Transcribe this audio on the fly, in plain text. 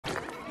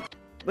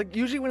Like,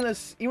 usually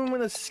even when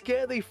they're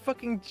scared, they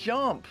fucking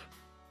jump.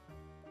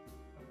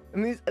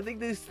 And I think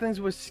these things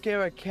would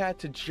scare a cat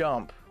to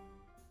jump.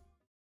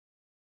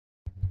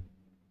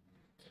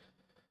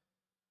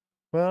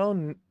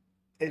 Well,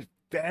 it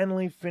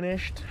finally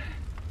finished.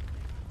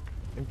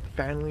 It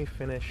finally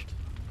finished.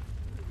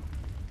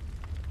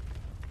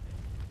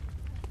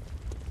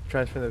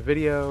 Transfer the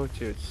video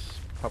to its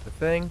proper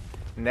thing.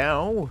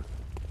 Now,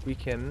 we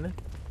can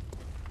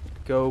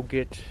go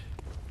get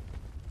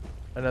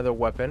another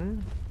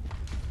weapon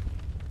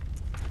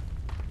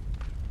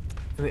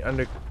in the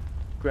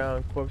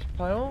underground corpse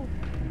pile.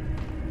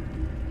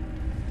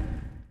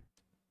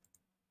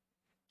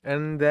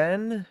 And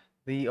then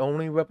the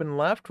only weapon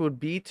left would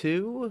be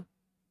to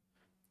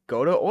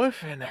go to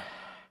Orphan,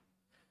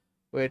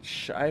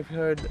 which I've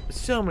heard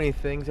so many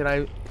things, and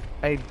I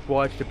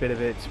watched a bit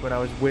of it when I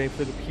was waiting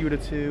for the computer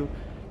to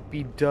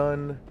be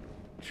done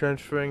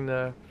transferring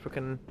the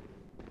frickin'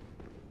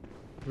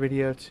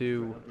 video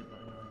to.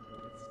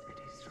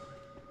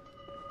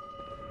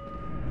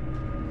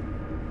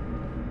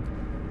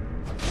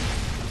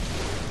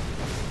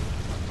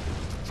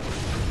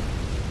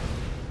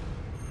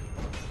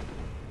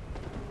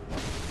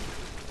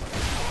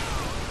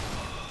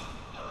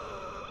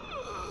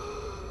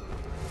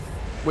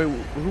 Wait,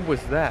 who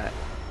was that?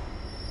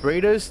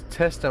 Raider's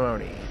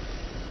testimony.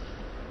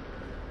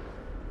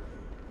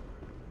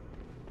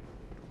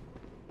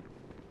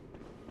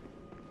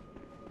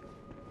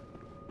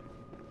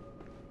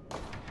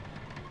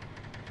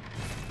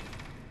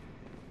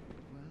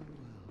 Well,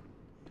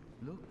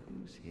 look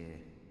who's here.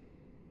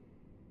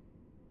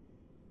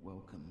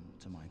 Welcome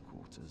to my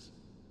quarters.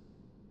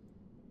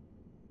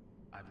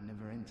 I've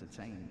never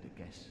entertained a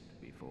guest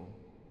before.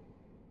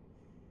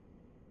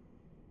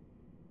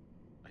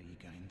 Are you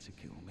going to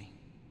kill me?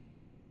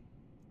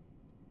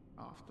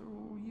 After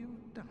all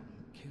you've done,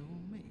 kill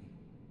me?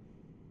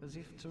 As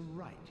if to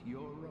right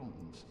your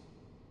wrongs.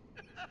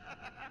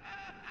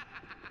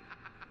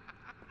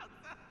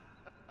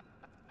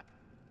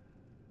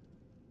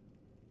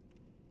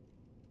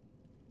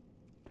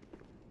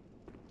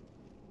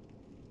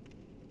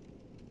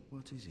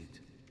 What is it?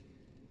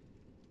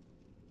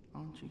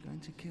 Aren't you going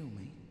to kill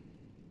me?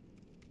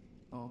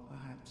 Or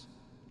perhaps...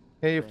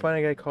 Hey, you find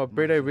a guy called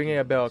Breda, ringing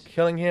a bell.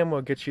 Killing him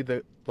will get you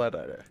the blood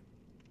letter.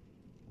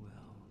 Well,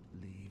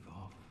 leave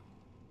off.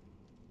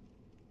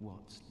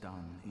 What's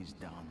done is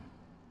done.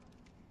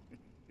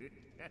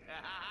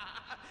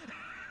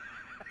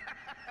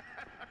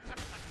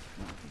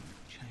 Nothing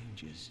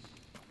changes.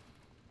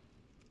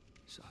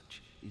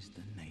 Such is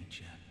the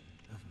nature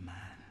of man.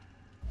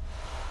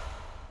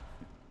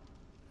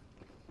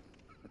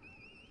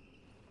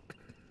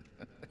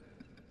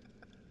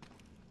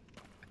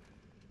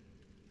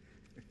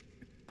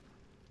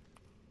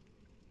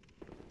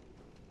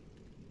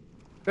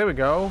 There we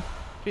go.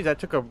 Geez, that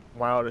took a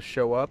while to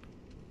show up.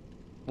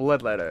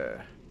 Blood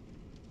letter.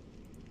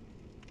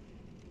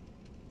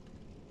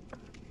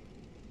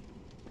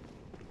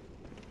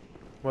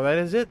 Well, that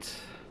is it.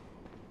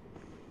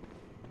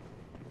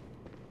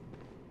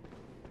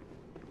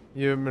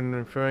 You've been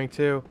referring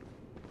to.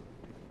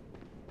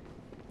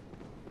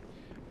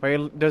 But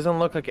it doesn't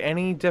look like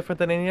any different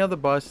than any other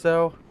boss,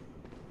 though.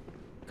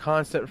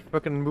 Constant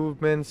freaking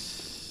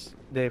movements.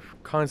 They've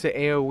constant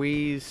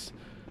AoEs.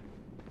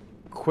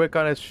 Quick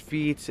on his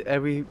feet.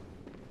 A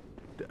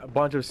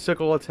bunch of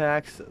circle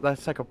attacks.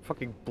 That's like a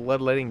fucking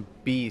bloodletting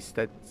beast.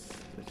 That's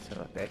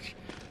a bitch.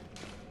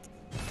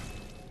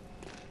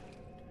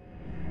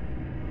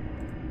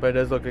 But it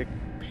does look like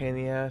a pain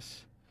in the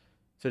ass.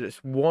 So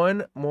just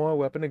one more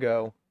weapon to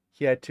go.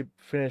 He had to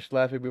finish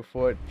laughing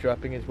before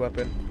dropping his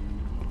weapon.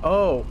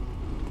 Oh!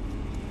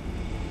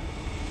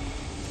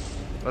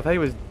 I thought he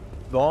was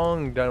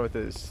long done with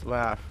his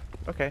laugh.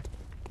 Okay.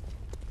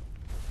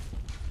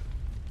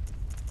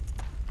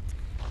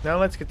 Now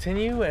let's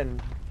continue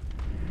and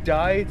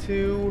die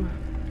to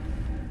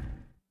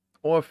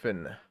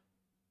Orphan.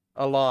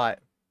 A lot.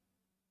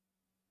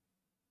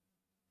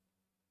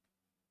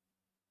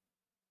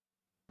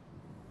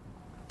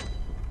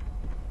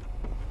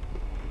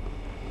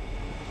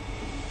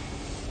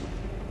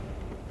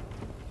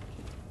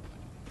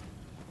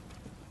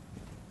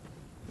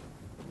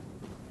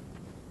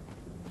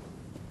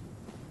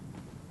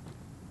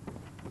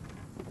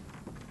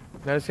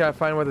 Now I just gotta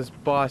find where this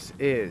boss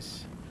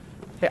is.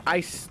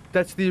 Hey,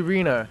 that's the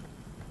arena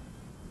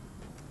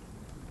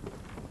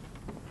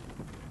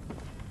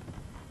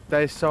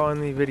that I saw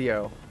in the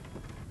video.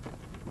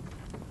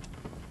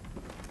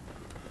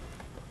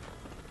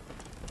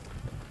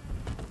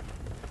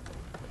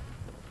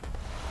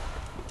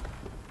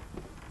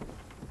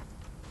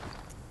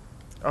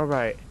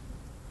 Alright.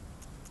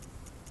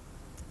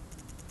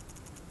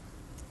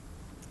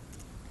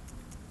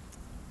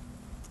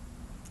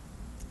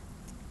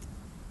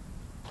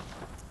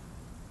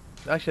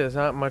 Actually, there's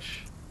not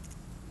much.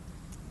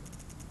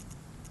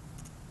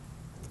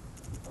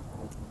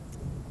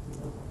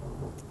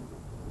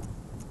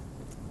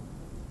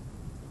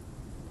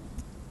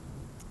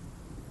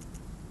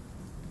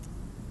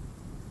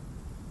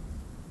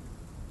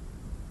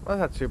 Well,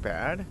 that's not too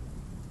bad,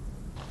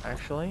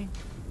 actually.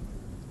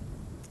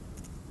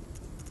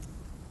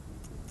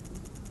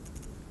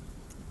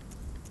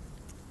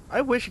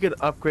 I wish you could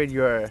upgrade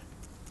your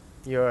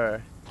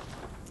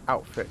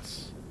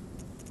outfits.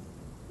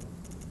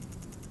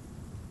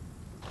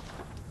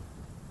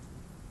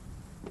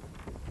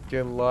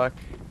 Good luck.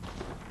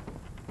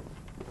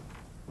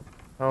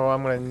 Oh,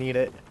 I'm gonna need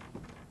it.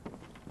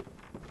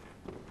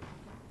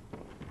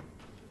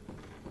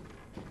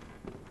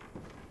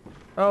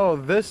 Oh,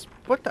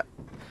 what the?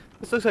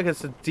 This looks like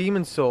it's the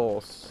Demon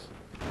Souls.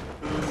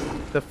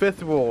 The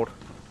fifth world.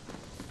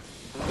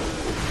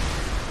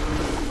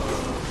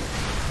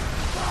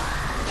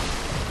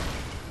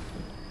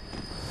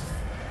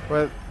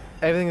 Where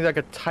everything's like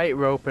a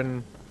tightrope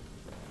and...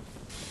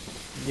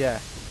 yeah.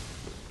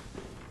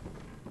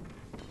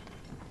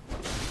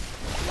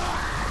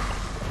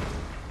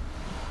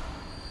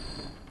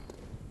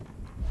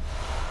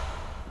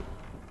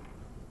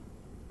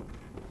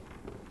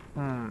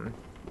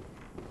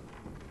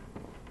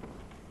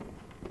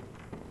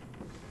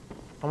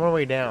 I'm on my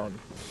way down.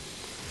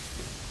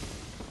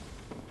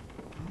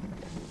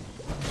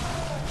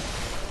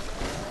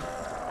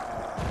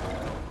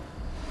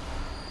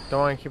 Don't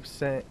want to keep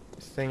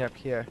staying up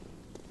here.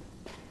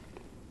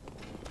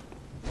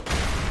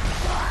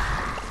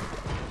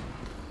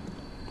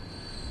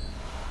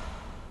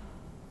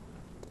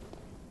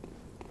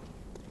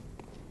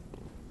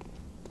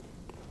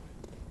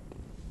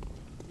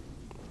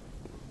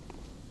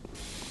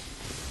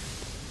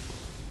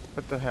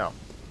 What the hell?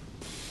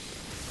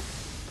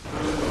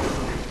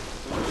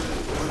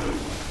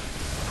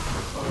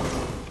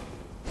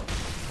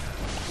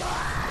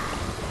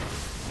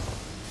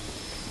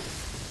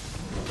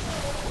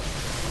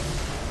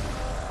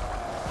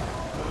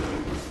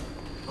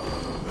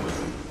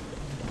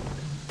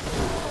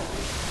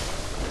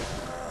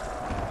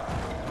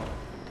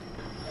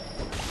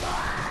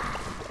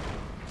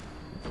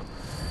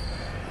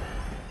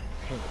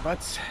 Pain in the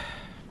butts.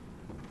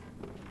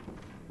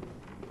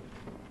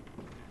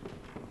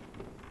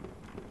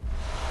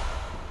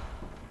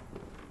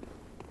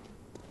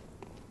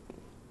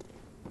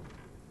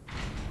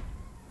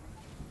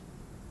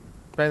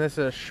 Man, this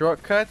is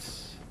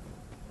shortcuts.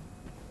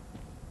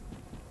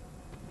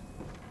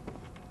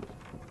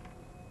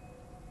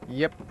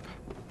 Yep.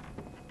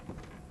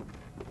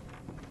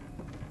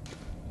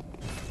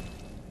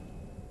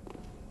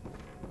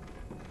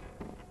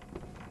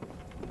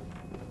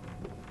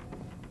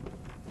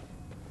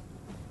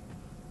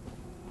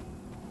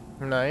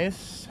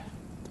 Nice.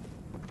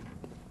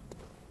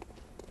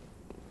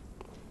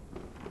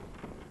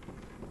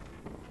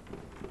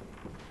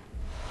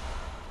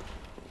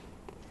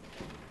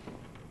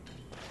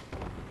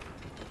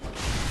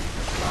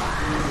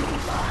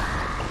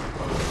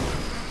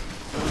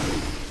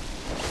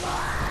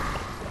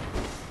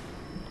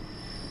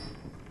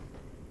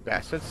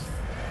 Bastards.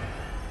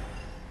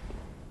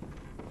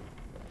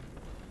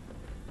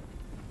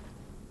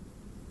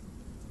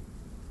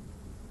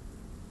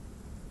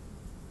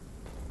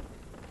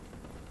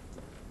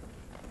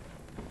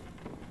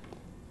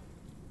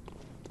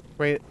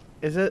 Wait,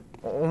 is it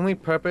only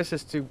purpose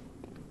is to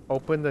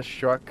open the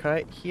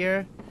shortcut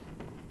here?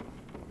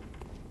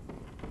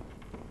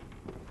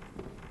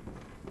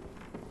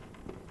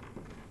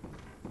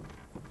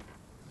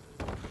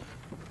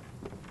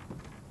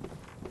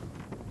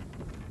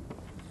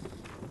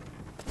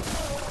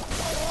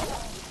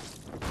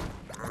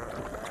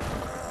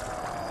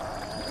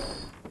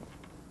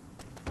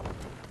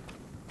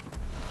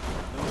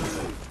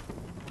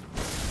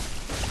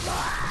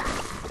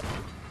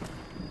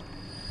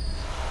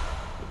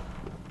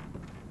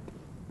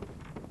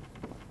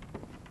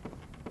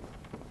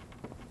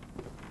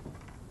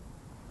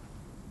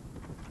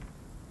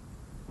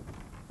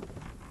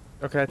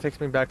 Okay, that takes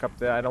me back up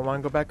there. I don't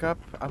want to go back up.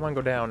 I want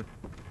to go down.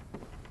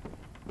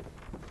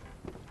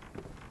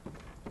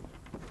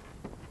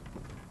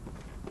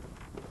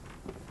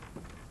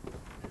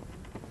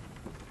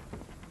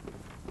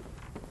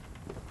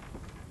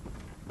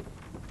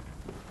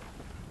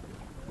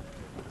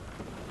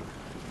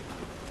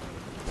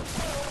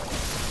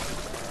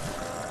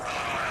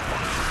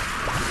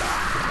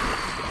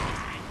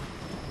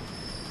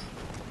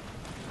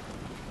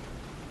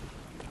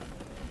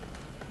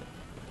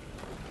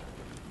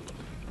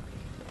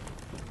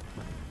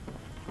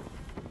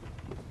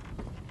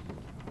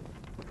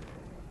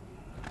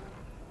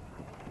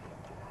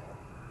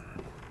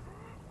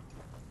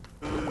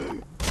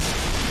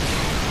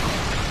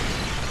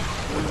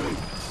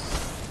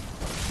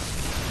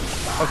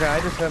 Okay,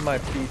 I just had my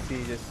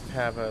PC just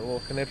have a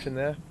little conniption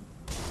there.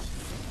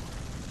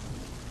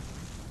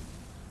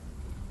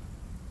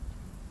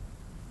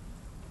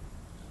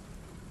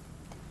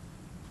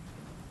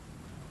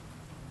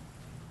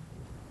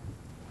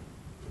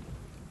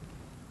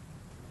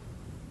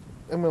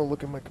 I'm gonna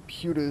look at my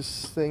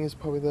computer's thing. Is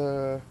probably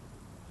the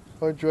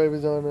hard drive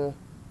is on a...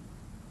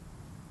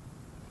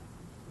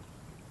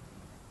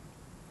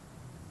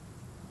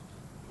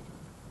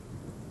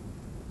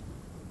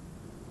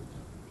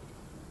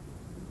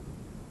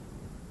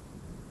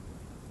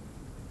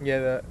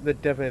 Yeah, the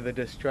definitely the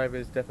disk drive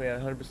is definitely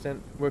at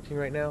 100% working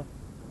right now.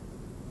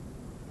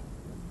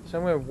 So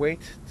I'm gonna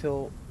wait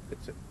till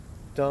it's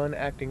done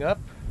acting up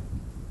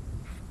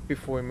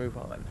before we move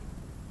on.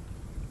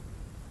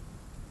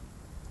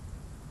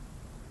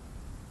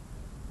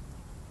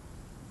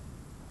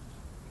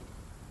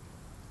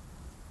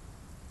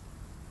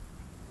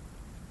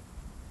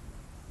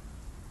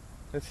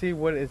 Let's see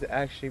what is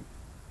actually.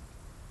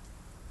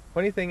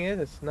 Funny thing is,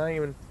 it's not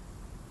even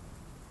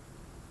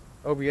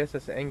OBS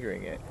that's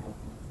angering it.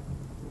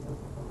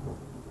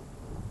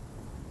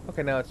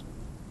 Okay, now it's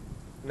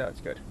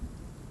good.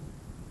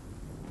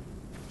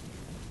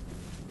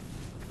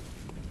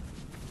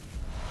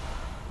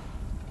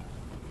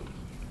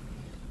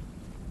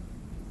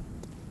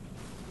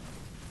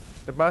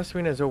 The boss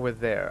arena is over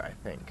there, I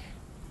think.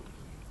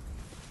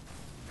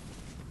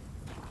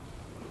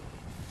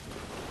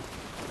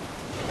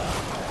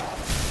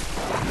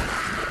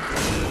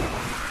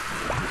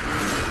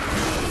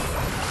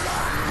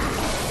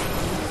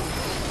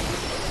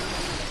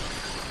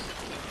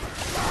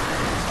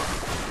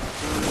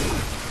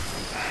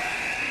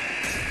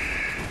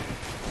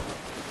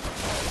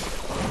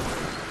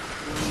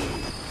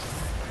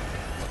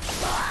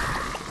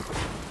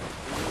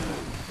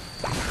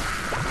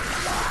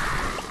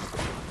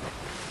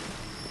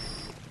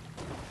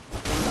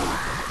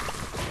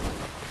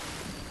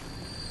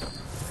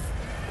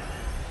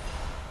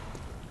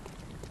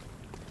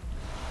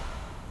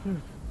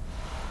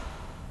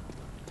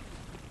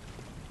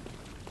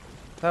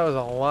 That was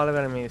a lot of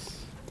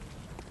enemies.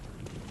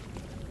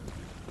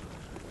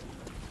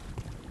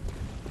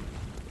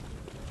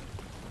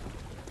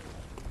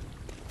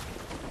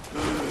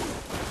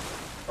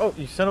 Oh,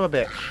 you son of a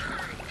bitch.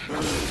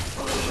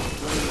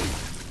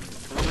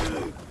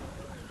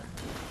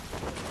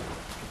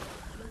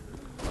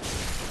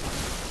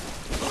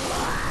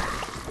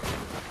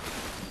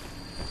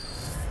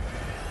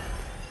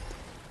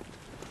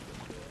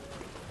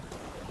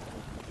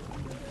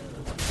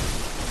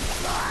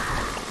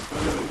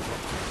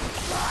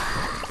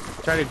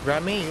 Try to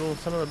grab me, you little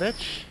son of a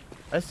bitch.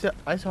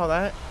 I saw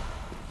that.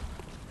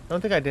 I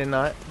don't think I did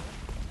not.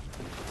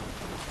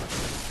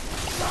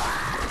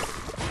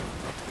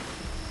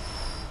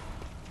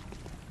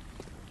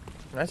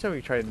 I saw what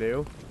you tried to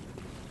do.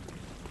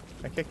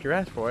 I kicked your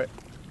ass for it.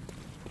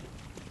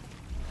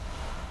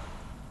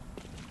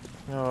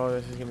 Oh,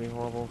 this is gonna be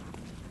horrible.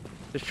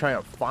 Just trying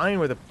to find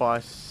where the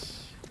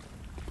boss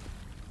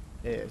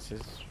is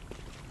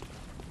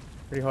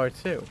pretty hard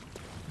too.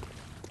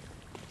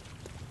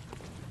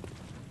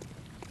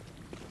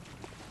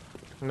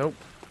 Nope.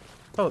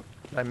 Oh,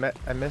 I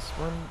missed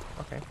one.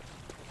 Okay.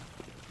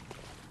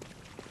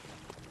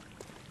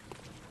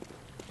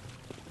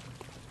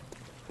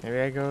 Maybe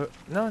I go.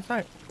 No, it's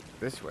not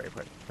this way,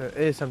 but there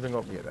is something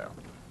over here though.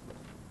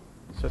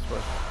 So it's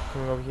worth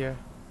coming over here.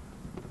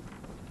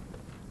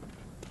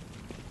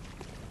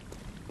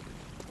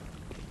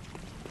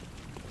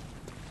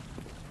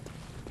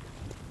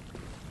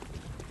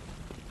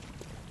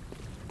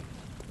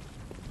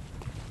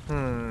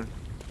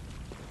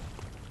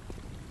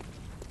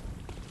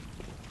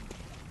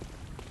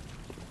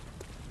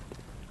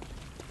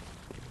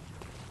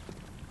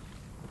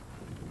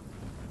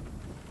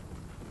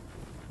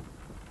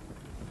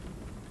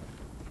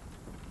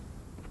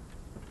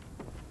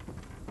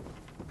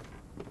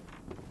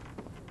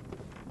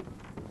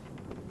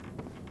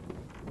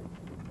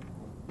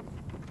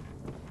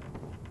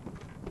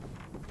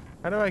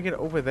 How do I get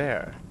over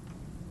there?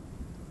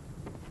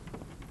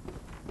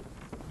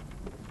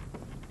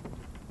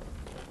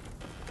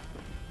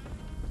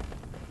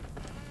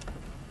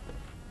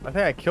 I think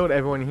I killed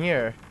everyone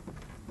here.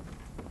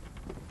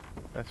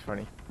 That's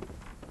funny.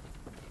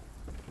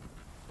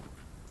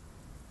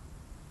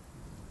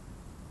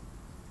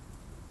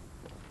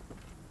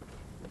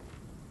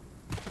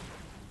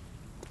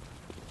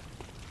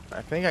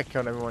 I think I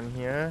killed everyone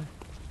here.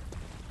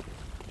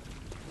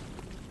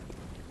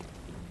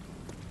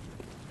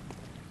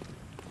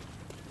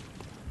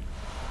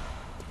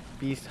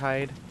 Beast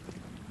hide.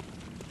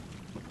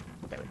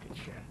 Damn it, good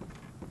shit.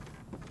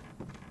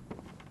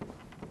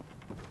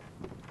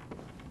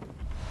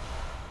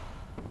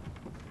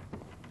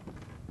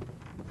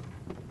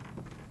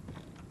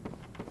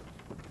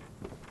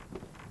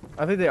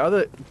 I think the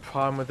other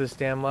problem with this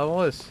damn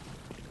level is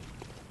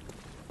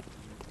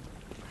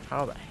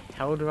how the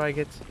hell do I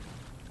get?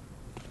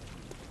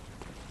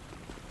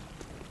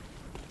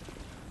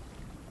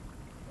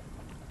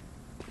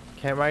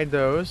 Can't ride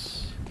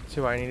those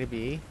to where I need to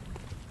be.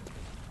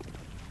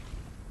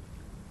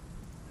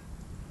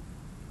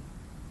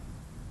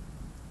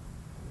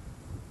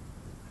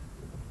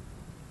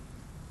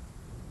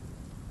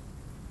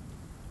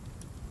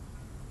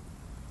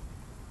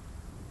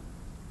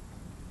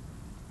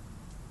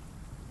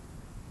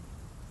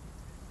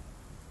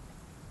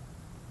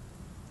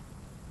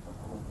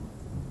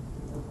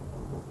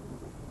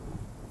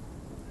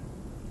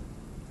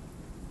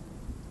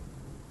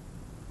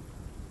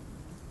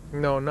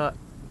 No, not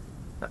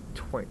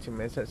 22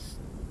 minutes. That's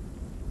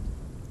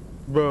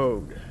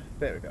road.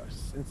 There we go.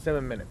 In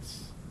 7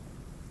 minutes.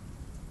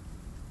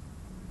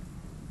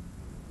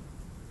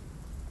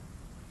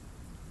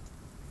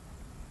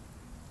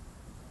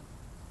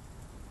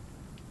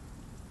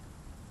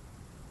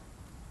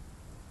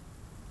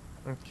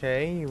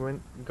 Okay,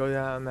 you go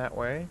down that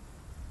way.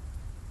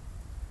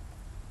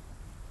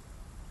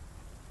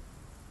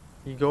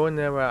 You go in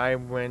there where I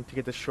went to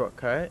get the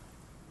shortcut.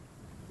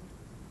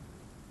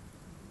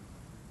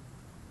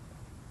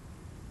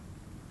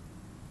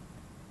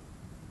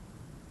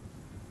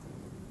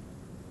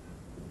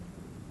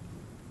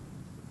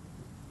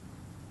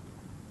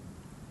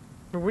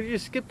 Where did you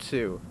skip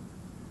to?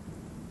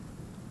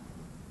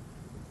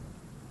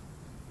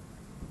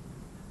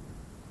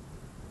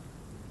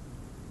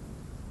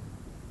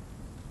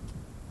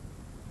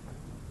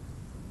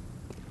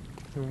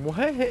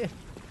 What?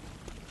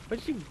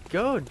 Where'd you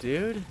go,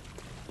 dude?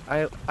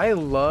 I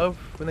love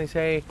when they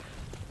say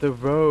the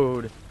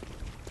road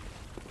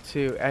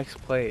to X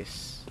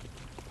place,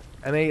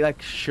 and they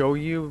like show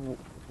you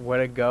where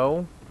to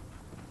go,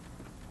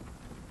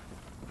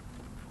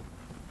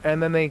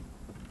 and then they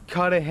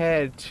cut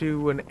ahead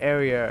to an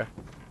area,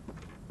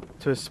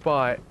 to a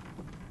spot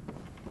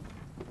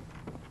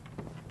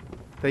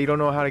that you don't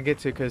know how to get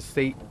to because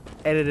they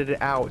edited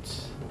it out.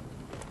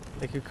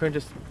 Like you couldn't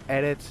just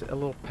edit a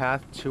little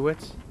path to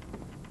it.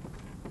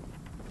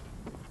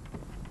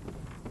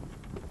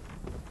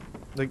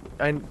 Like,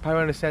 I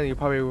probably understand that you're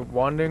probably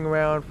wandering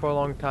around for a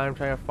long time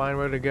trying to find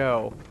where to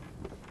go.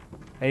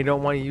 And you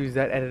don't want to use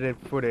that edited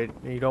footage.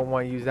 And you don't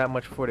want to use that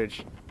much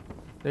footage.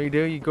 No, you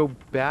do. You go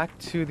back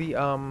to the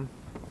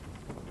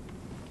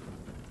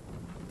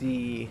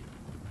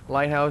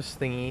lighthouse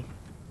thingy.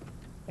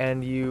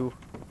 And you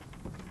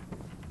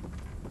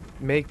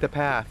make the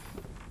path.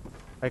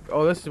 Like,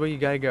 oh, this is where you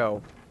gotta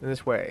go. In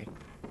this way.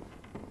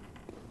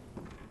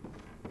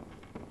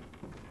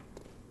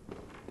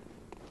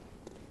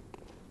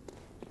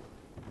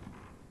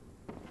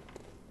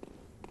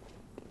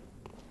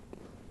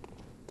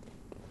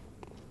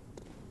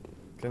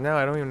 So now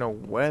I don't even know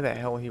where the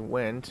hell he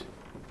went.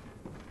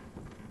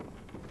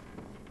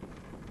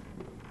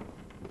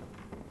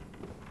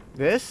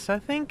 This, I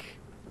think?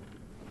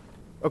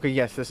 Okay,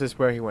 yes, this is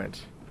where he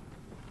went.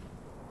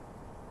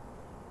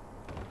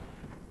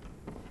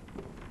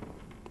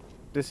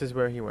 This is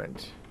where he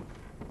went.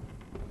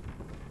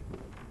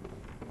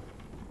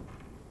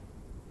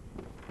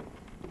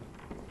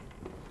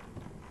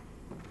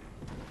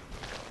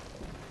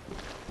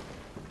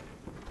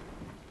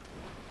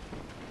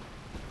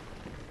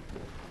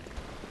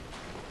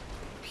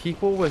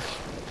 People with...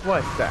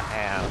 What the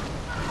hell?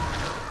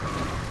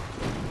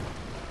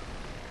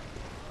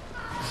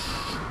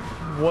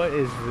 What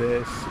is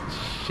this?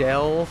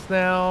 Shells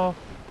now?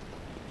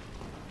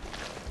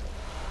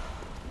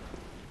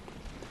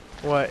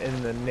 What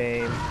in the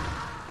name?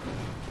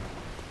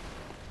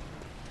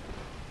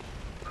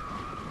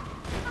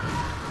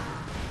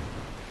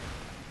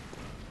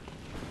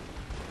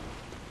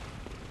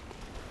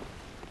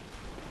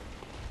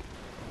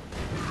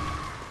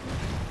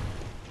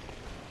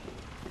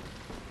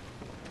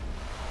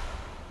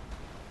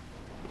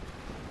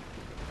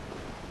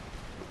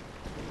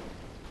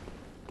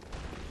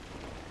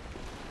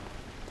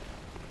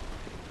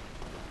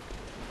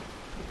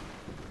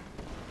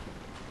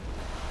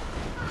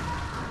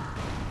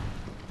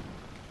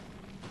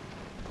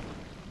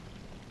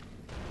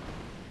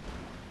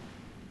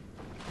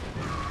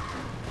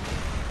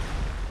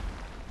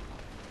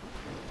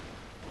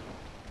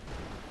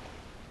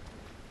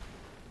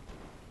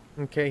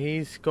 Okay,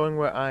 he's going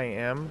where I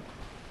am.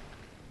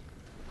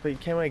 But you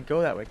can't really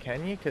go that way,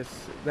 can you? Because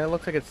that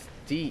looks like it's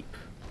deep.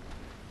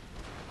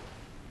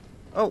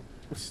 Oh,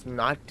 it's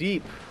not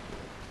deep.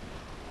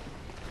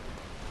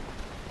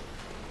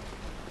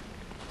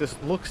 This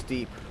looks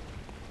deep.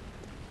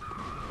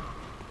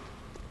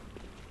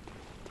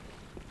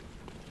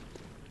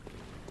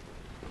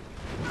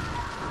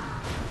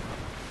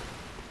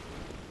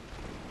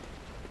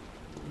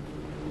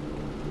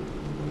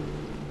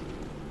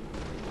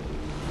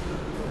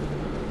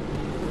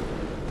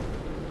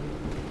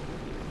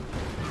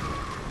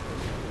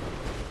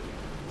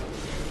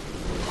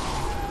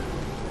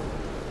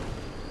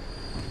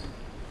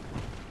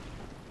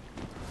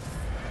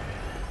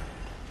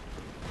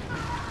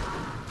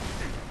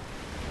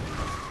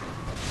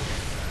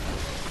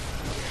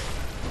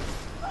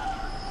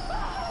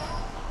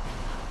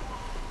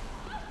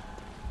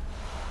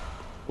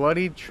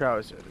 Bloodied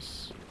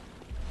trousers.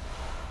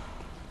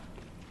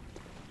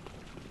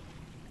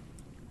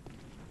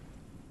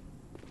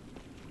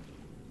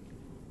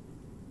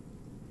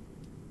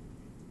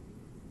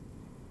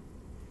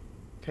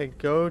 Okay,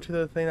 go to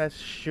the thing that's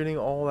shooting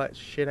all that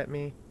shit at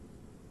me.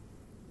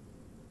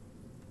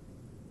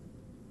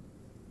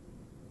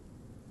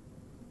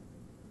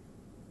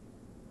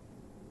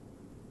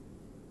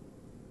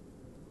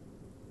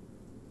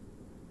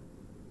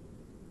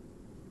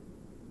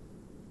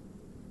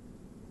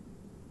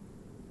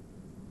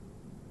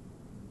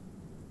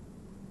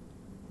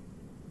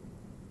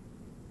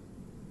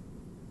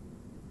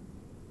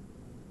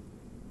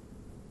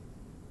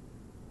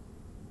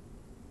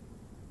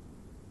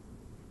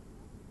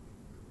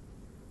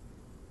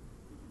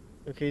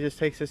 Okay, he just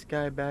takes this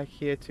guy back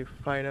here to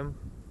fight him.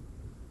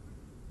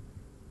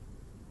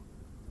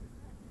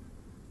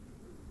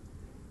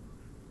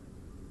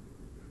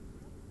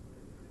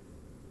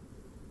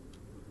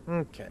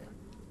 Okay.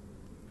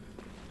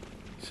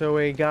 So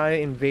a guy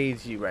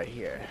invades you right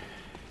here.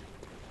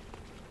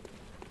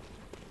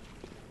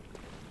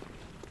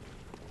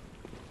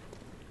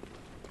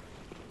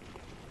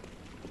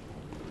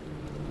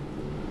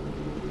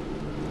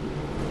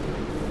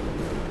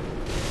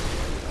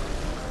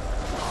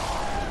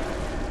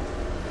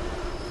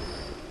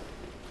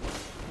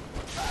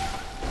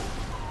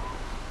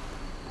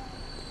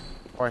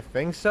 Or I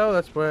think so.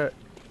 That's where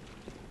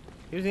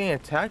he was getting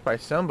attacked by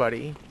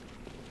somebody.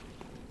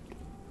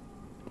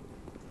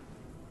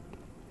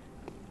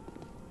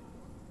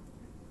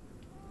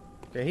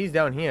 Okay, he's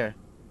down here.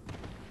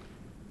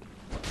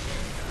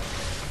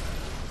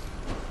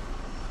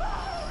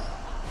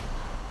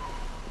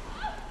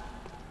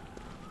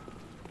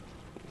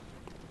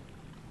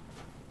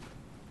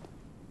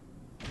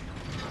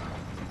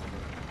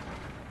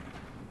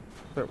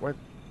 But what?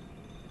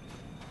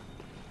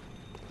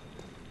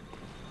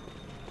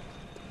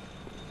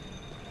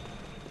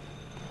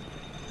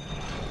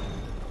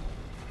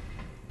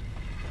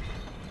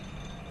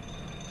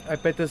 I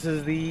bet this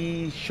is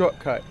the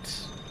shortcut.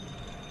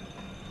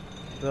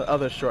 The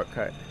other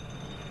shortcut.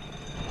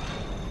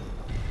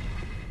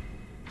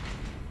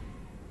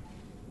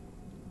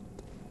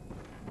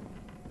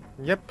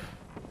 Yep.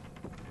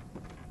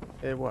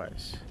 It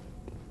was.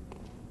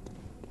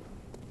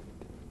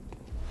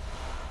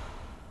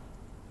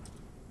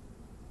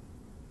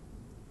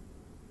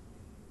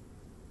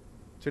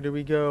 So do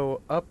we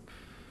go up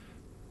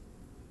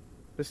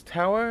this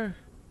tower?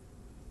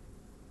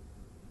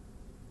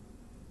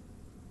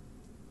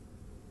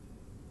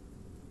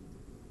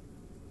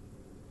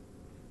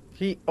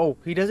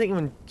 He doesn't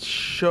even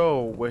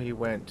show where he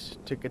went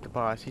to get the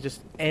boss. He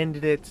just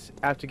ended it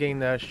after getting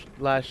the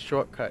last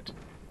shortcut.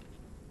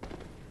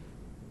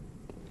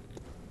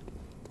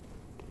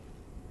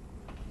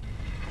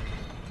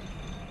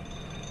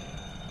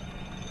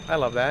 I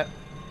love that.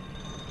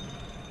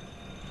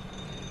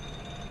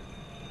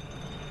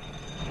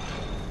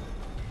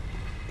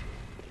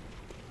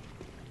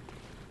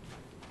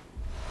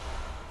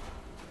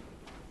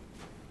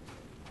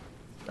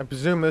 I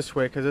presume this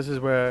way, because this is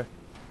where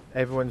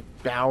everyone's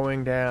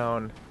bowing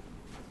down.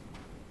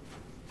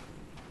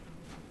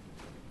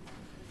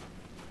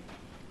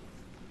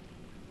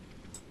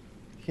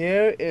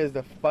 Here is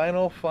the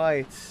final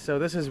fight. So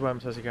this is where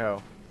I'm supposed to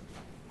go.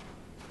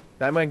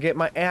 I'm gonna get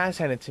my ass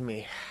handed to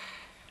me.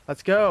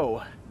 Let's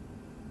go.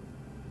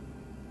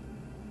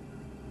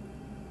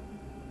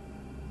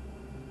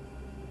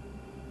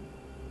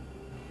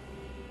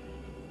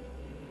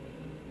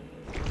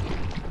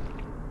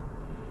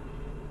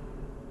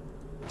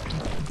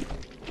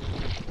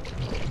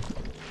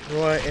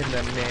 What in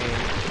the name?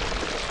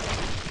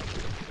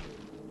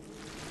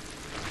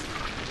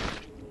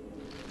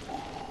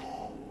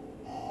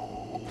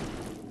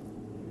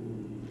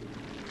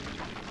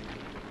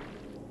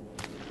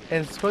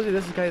 And supposedly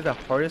this guy is the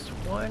hardest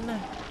one?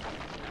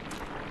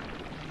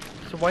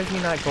 So why is he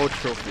not gold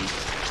trophy?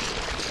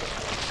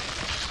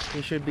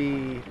 He should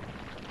be...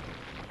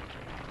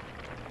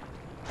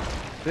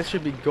 This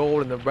should be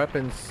gold and the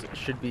weapons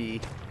should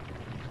be...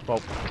 Well,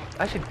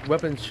 actually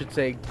weapons should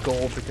say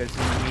gold because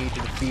you need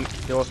to defeat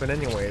the orphan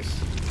anyways.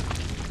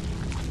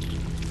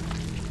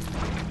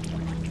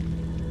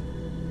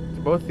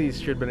 So both these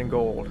should have been in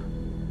gold.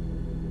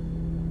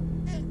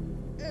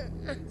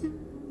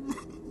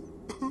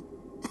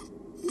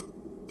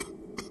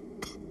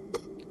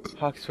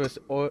 Hawksworth's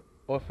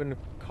orphan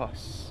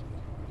costs.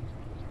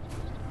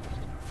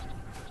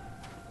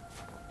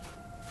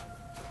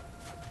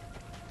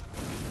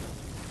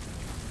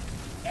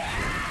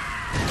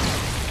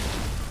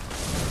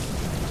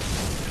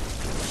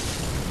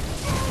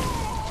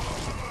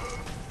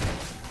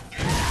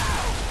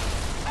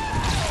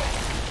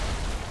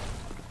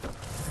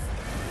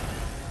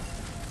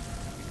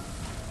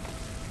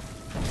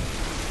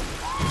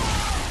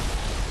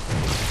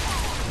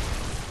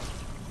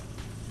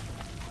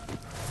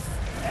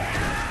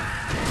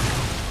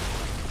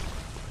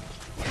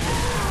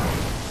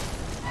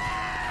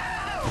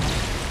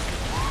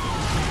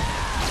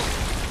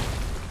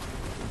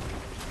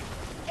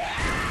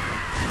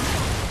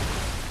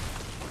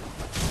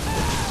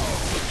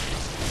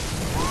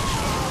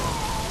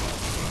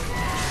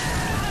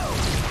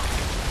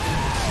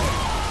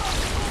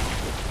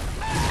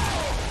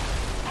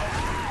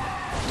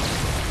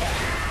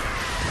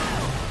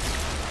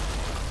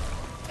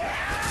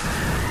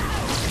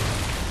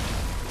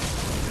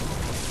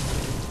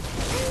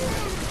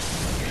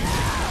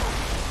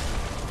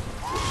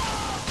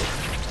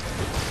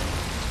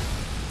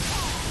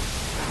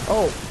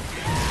 Oh!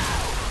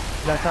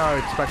 That's how I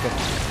expected.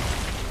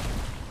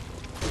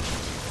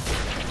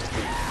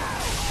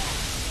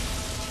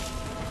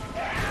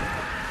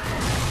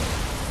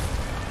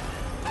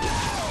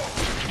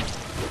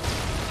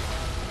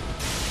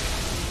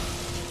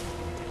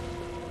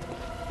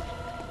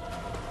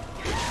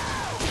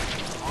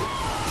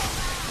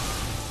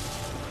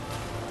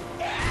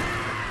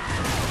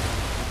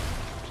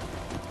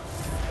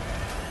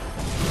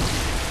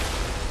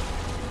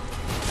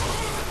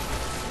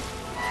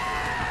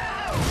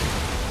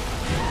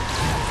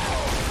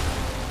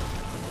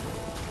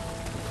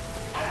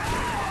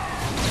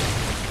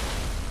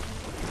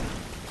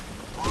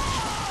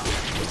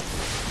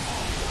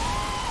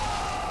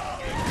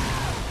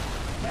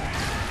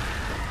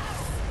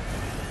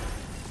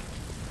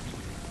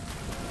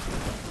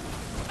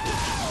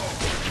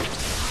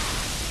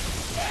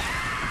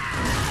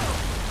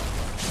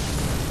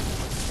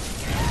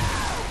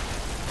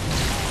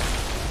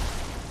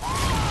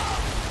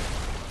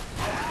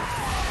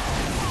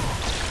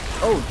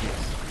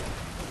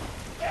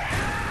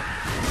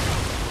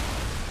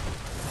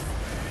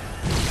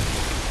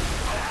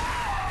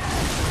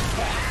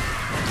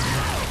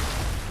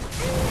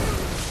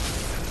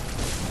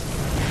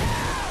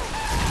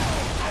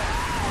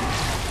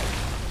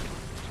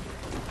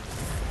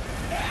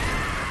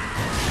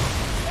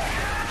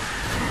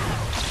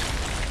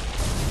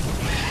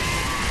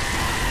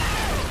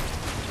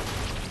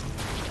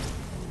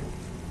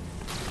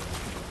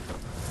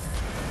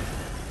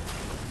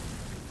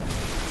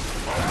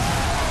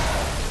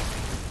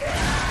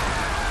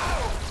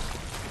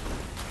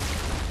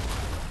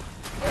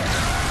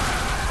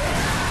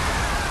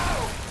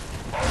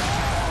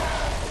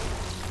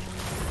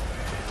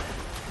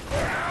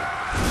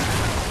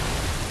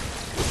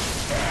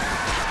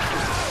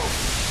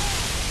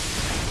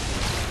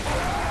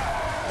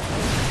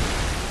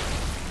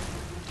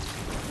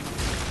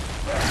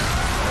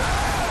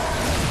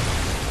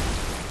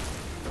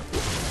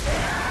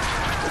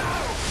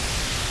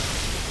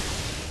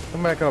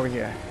 back over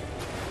here.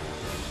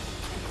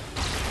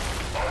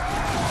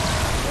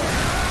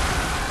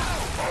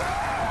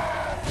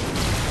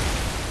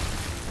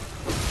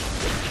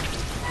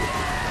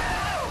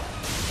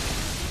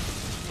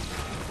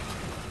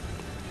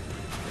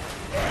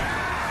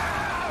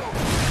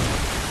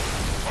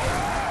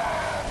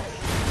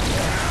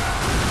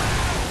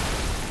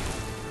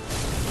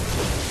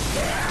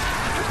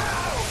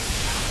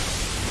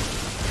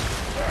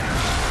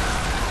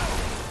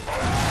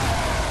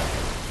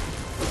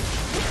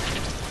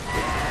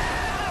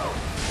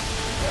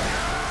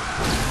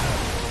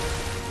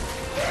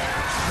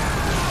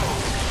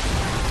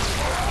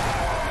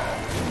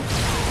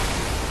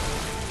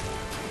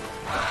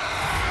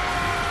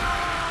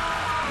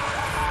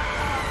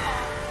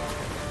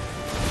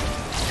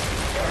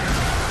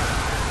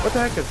 What the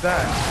heck is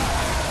that?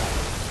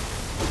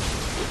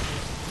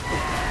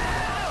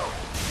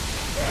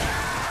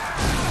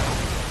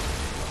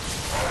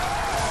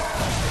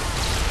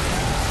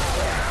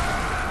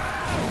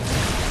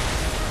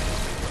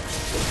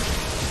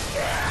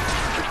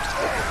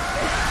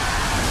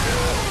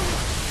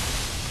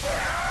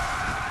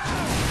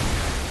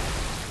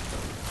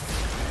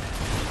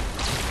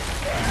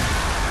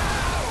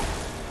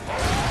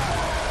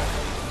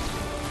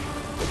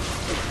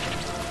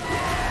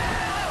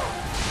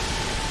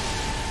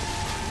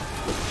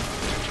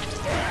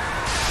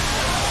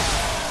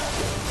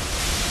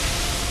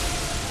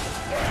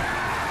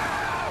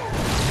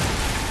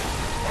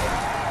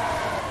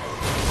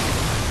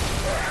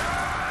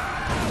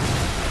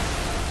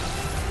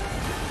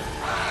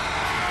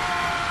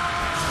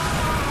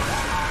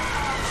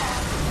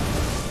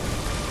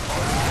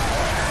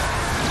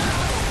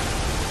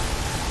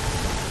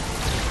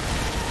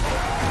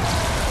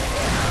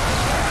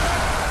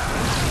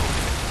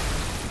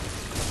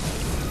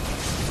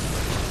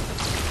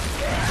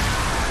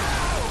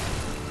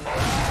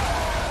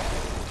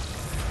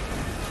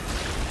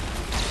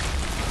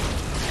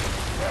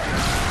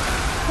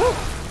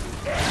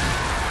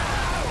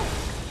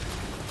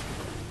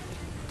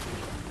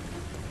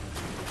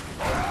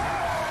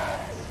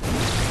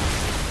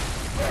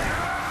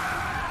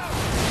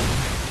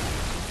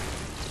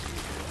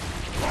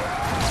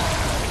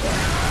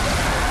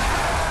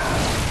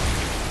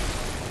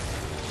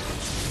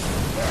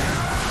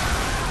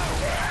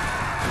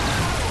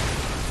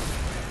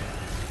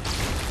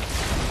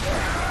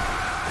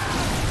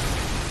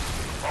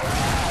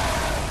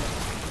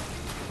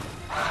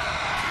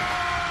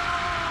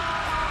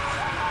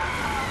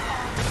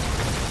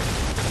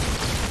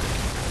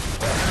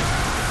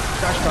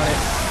 Gosh darn it.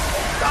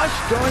 Gosh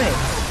darn it!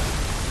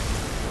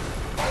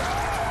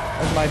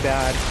 That's my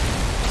bad.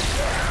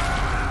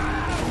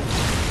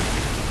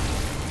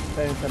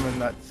 That is something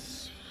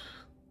nuts.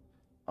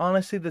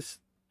 Honestly, the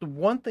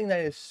one thing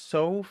that is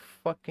so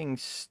fucking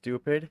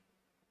stupid is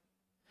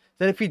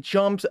that if he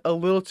jumps a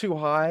little too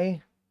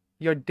high,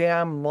 your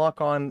damn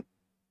lock-on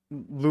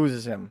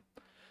loses him.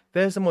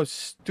 That is the most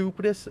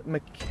stupidest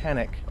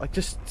mechanic. Like,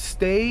 just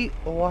stay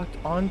locked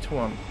onto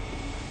him.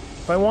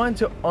 If I wanted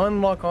to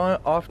unlock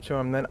off to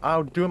him, then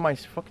I'll do it my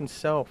fucking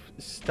self.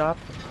 Stop,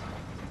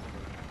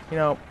 you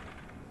know,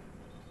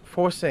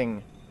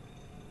 forcing.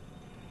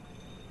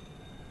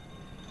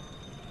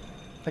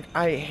 Like,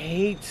 I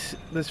hate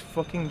this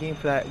fucking game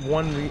for that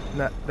one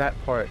that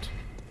part.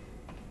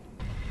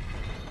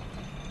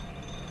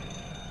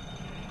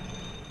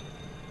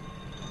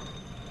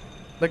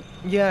 Like,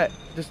 yeah,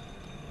 just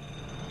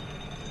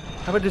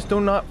how about just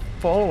do not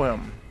follow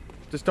him?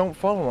 Just don't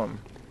follow him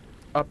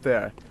up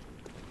there.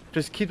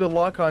 Just keep the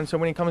lock on so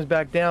when he comes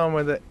back down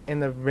with in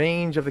the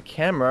range of the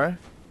camera,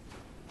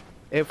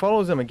 it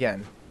follows him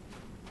again.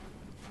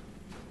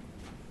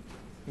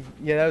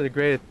 Yeah, that was a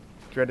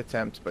great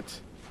attempt,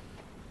 but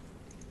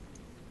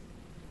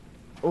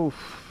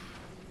oof.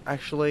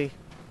 Actually,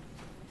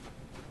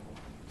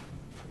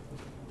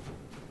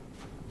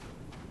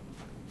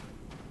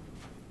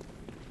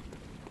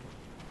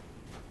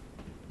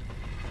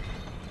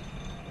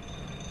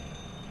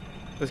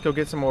 let's go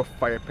get some more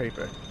fire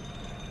paper.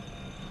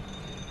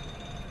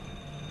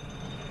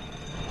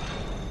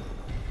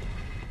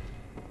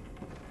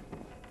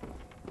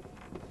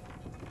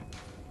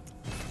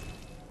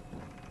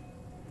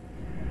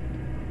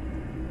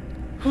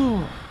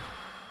 Whew.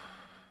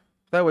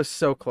 That was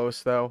so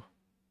close, though.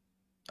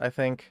 I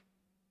think.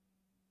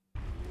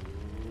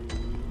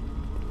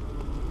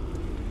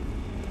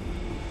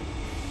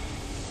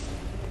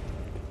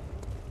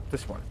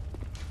 This one.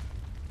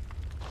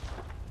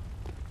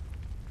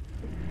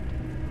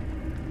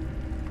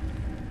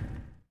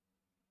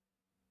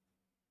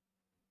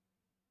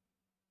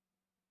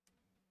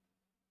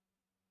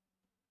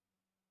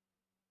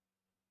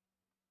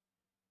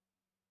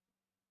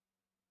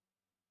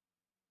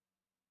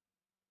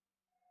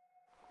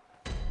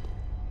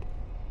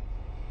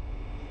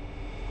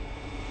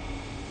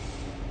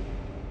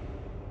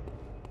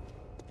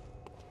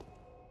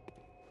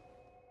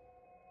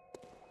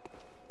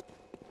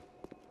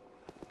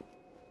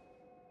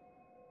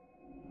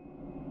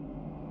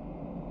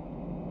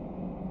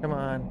 Come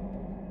on.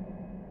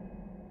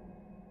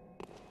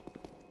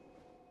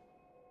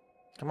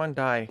 Come on,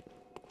 die.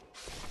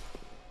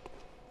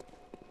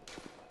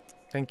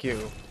 Thank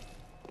you.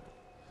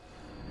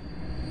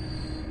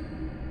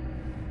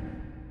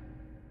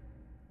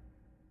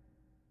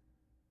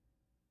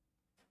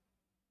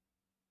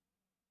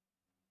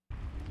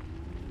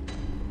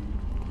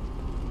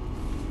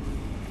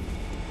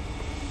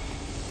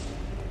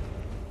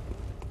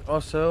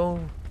 Also,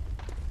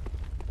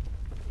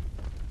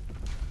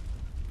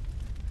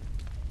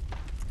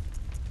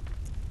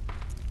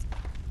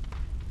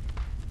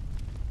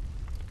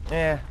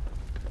 yeah.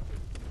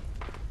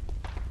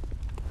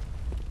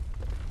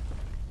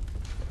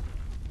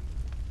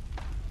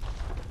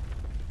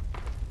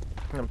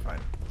 I'm fine,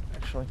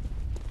 actually.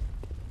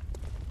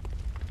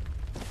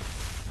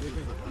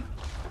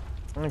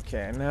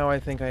 Okay, now I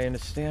think I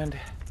understand.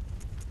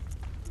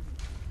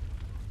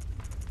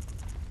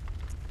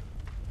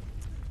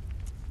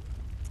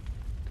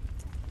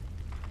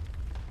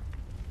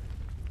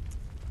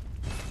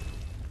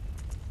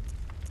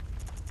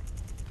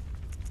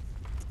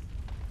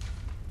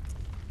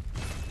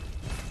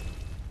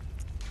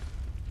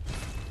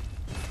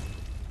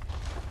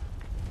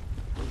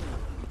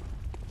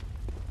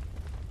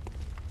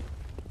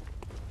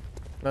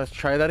 Let's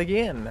try that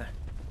again.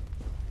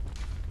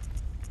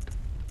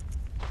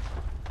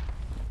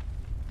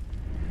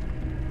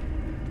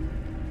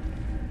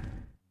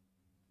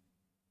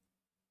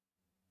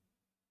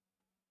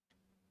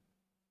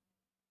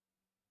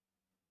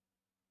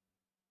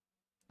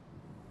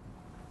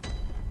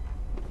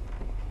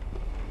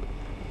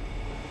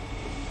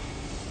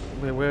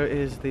 Wait, where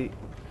is the...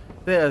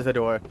 There's the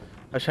door. I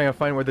was trying to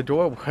find where the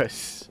door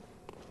was.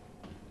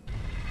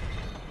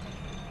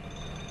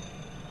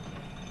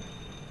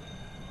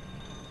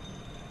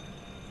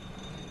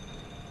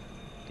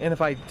 And if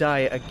I die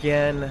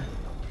again,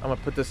 I'm gonna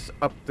put this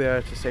up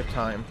there to save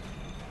time.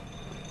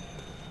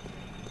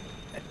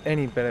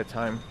 Any bit of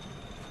time.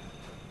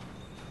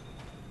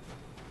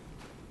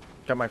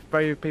 Got my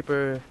fire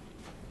paper.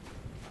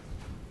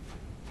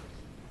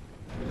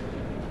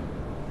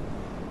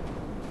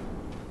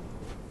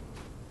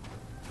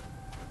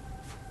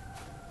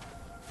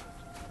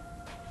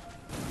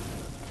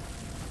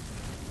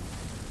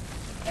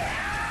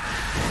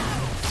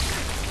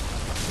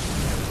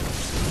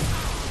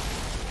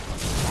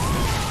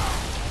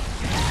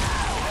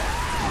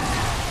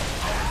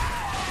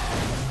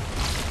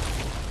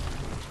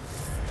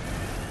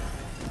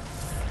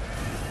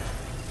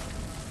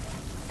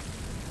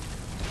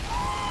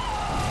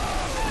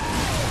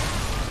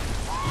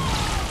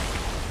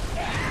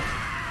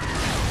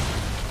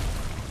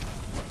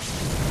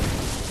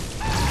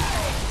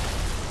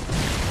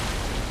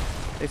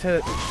 They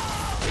said it.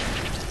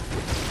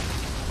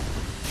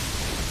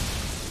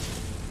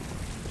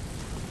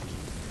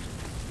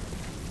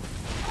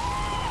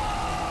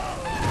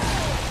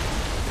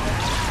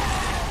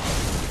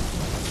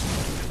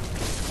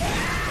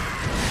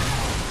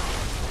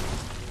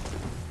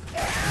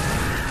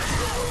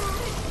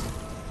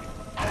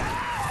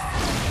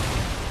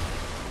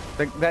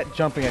 That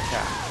jumping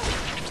attack.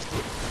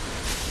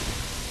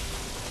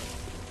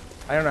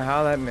 I don't know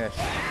how that missed.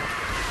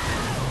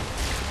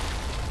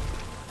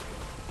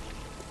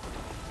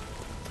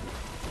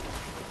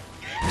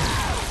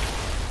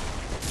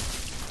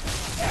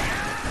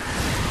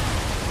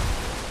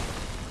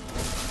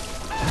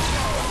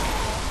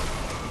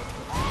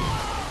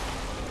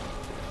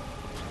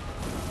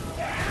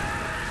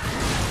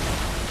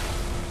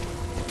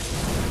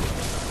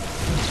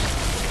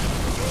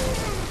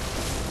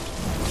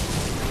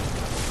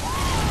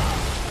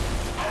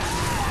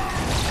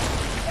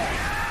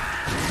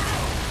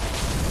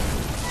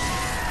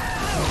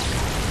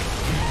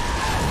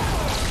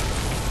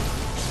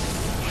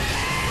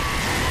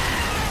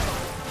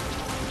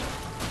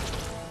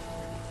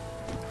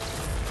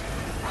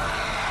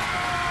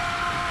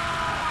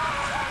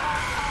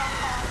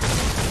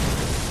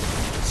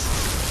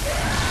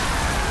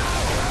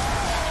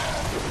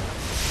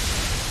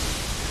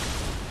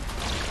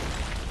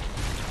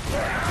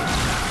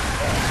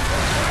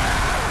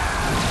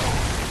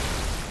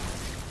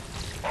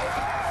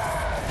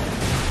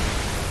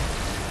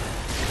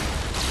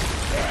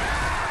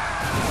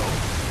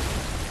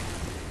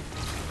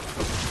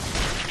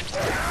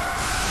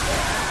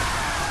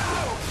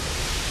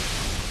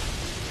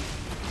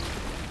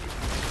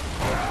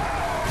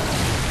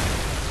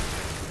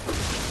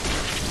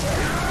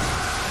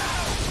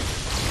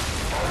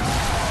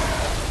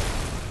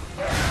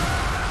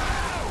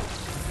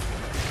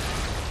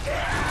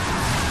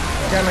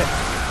 Damn it.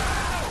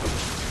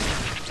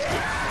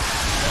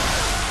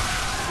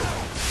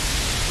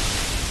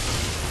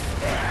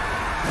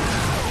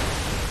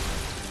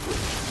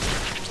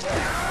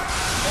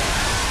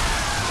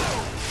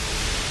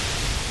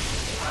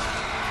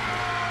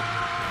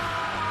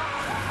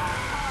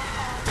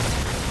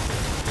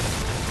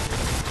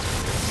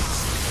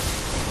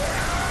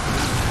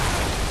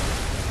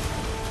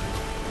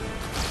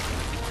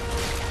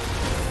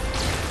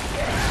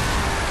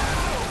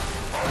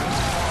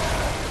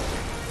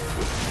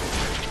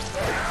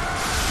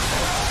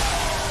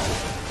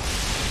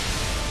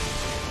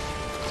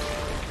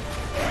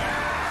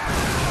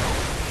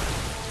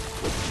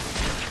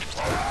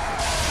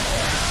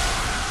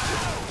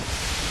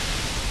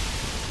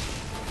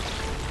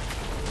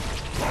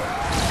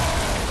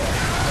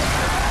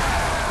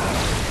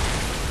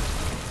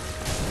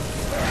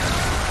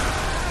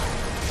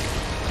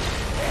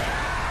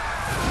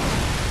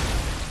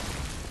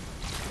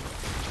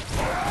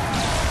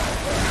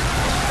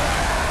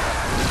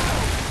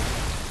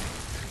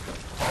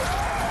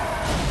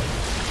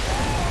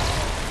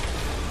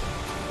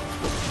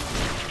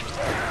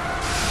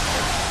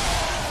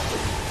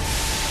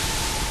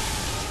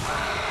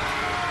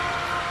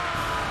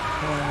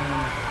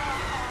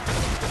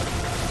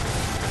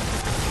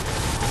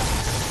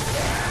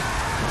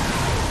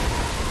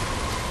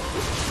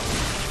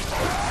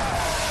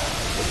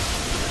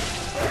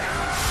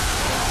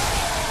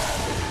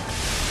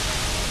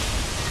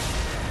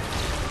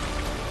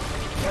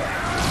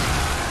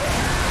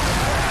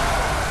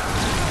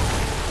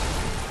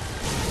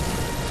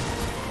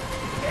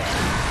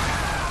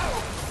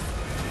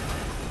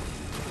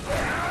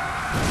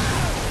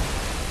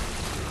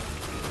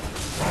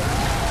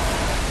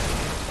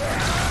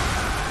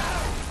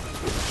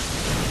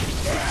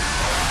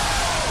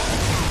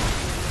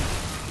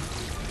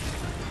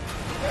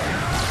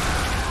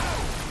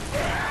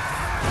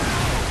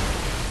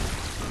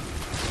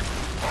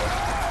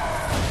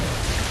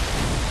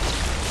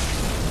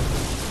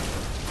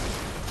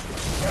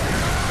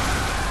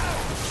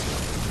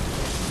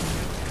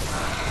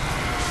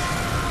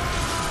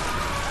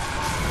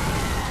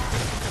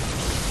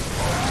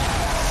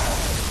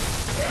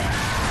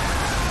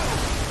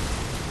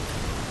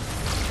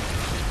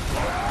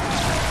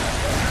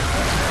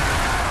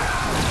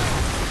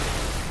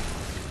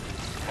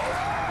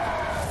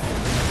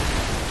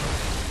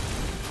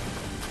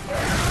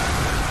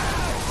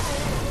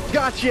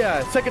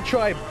 Gotcha! Second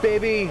try,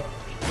 baby!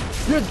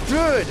 You're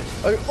good!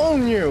 I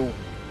own you!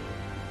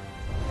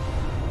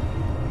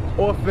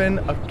 Orphan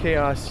of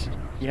Chaos.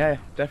 Yeah,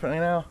 definitely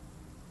now.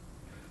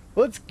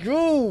 Let's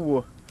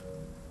go!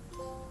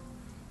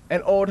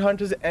 An old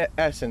hunter's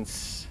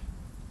essence.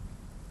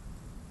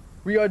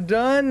 We are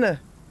done!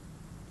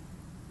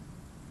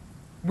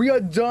 We are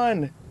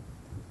done!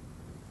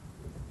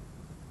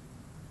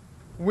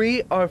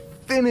 We are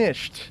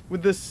finished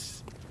with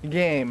this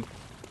game.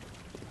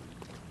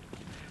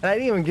 And I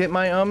didn't even get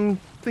my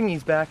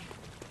thingies back.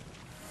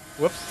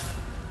 Whoops.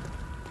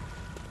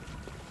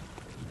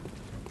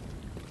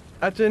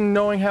 After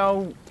knowing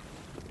how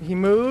he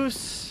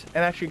moves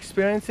and actually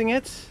experiencing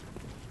it,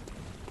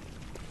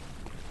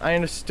 I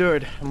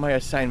understood my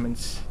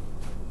assignments.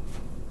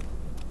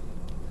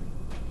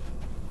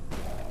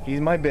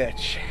 He's my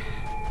bitch.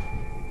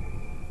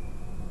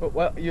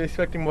 What? You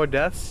expecting more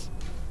deaths?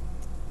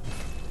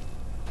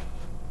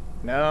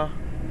 No.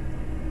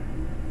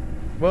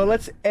 Well,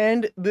 let's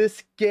end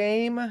this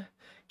game.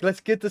 Let's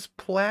get this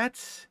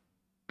plat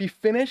be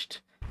finished.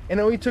 And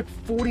it only took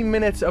 40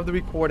 minutes of the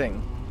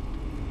recording.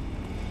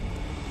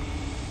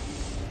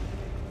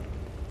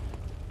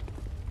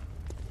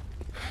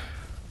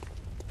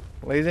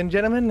 Ladies and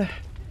gentlemen,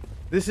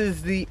 this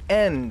is the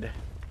end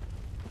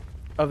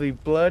of the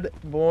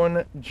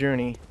Bloodborne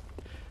journey.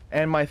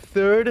 And my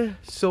third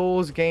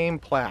Souls game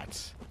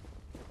plat.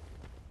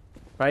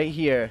 Right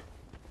here.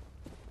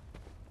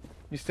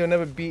 You still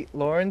never beat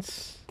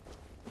Lawrence?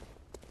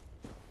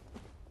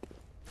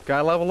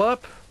 Gotta level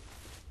up.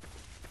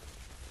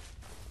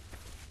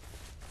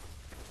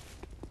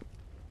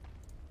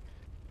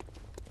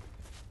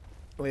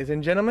 Ladies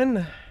and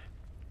gentlemen,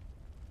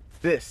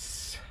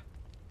 this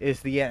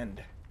is the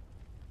end.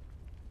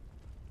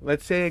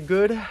 Let's say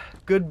a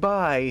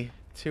goodbye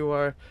to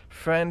our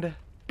friend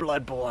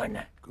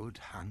Bloodborne. Good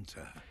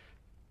hunter,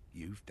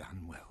 you've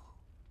done well.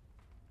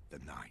 The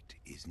night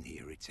is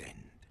near its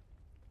end.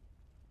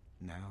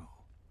 Now,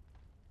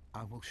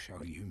 I will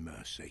show you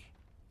mercy.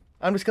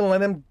 I'm just gonna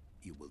let him,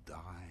 You will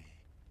die.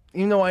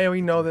 even though I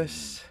already know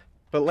this,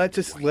 but let's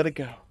just let it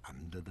go.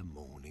 Under the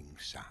morning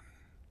sun.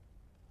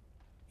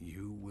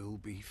 You will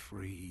be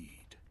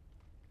freed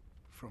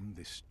from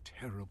this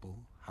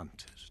terrible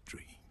hunter's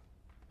dream.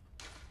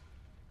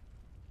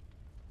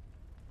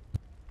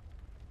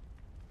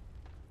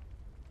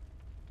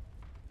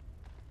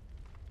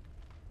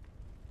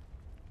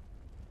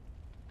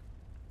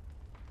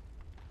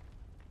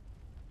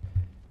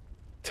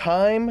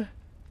 Time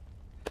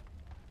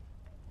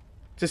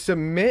to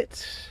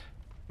submit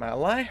my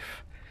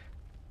life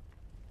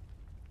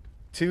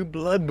to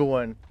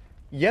Bloodborne.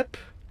 Yep.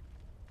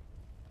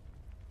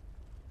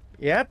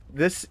 Yep,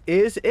 this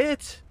is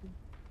it.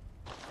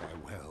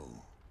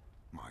 Farewell,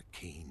 my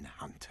keen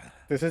hunter.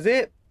 This is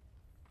it.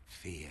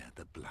 Fear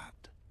the blood.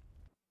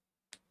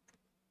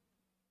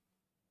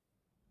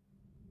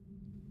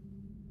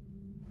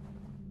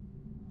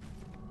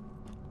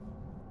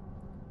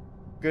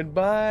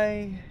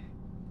 Goodbye,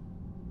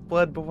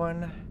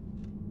 Bloodborne.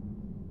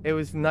 It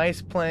was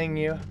nice playing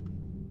you.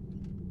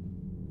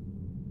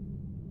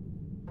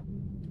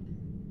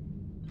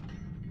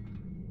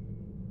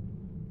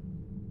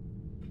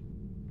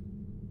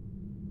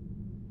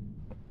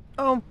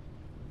 Oh.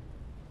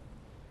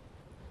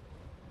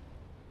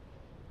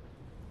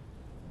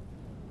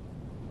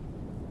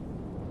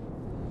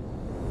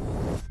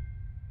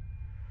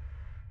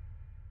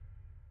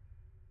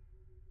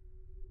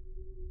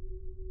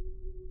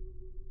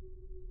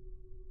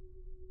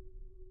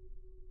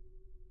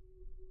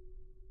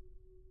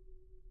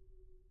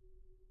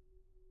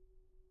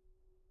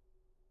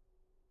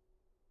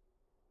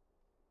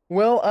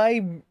 Well,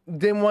 I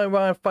didn't want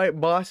to fight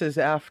bosses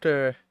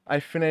after I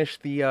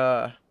finished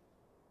the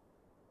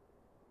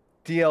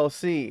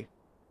DLC.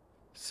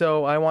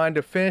 So I wanted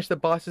to finish the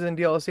bosses in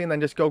DLC and then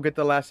just go get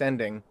the last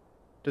ending.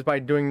 Just by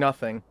doing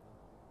nothing.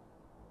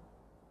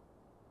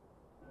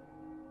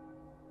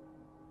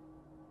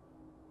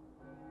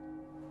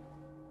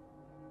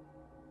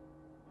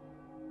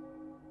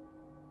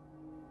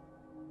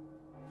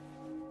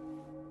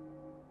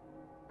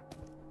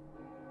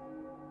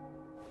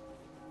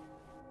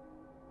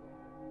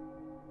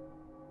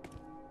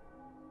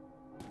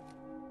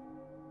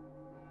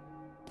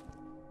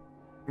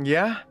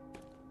 Yeah?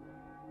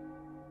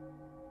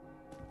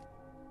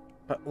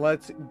 But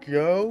let's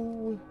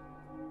go.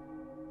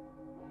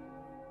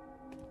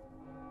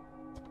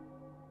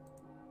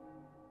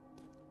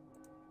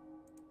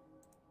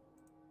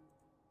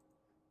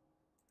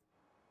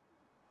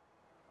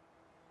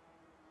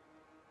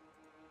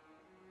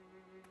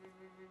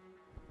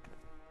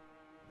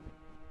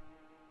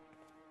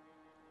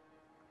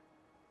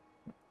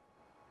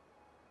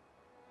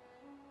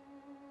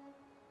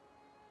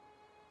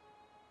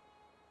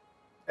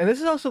 And this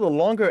is also the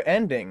longer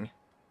ending.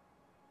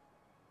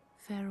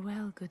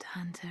 Farewell, good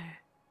hunter.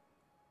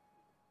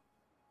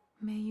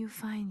 May you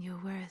find your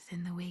worth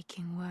in the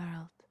waking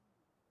world.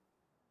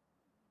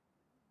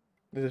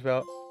 This is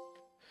about...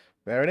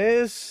 There it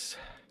is.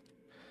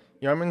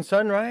 Yarman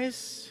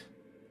Sunrise.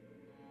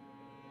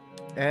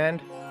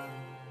 And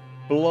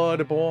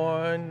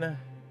Bloodborne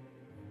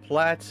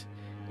Plat,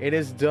 it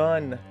is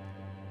done.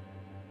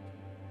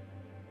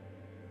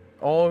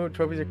 All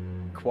trophies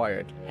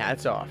acquired.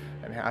 Hats off.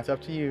 And hats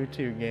off to you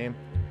too, game.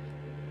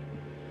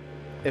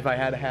 If I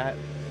had a hat.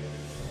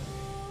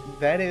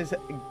 That is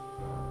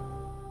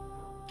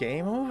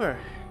game over.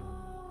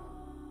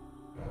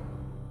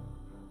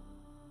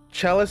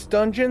 Chalice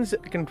dungeons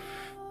can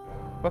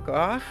fuck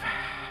off.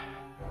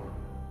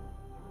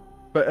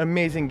 But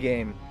amazing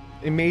game.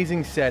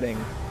 Amazing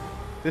setting.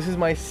 This is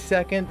my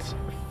second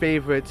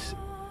favorite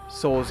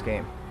Souls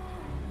game.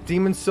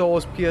 Demon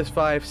Souls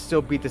PS5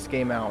 still beat this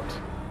game out.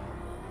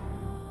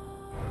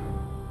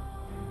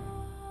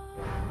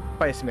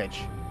 By a smidge.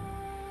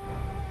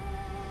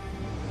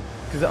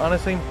 Because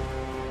honestly,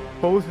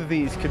 both of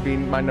these could be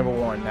my number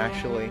one,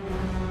 actually.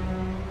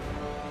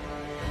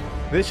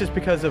 This just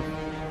because of,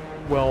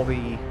 well,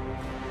 the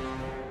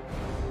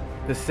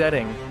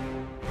setting.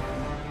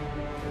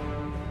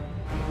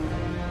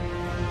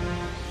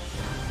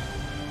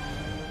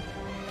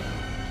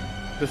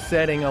 The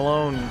setting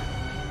alone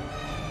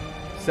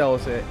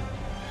sells it.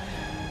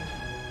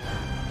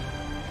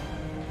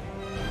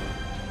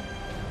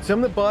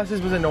 Some of the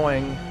bosses was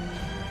annoying.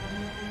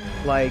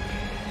 Like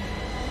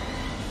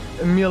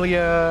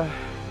Amelia,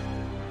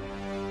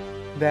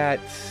 that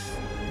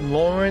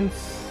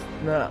Lawrence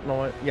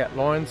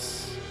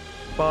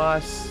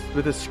boss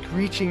with the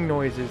screeching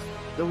noises.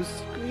 Those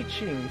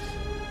screechings.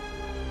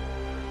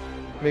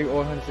 Maybe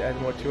Orhan has to add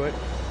more to it.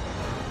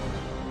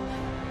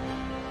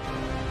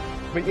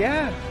 But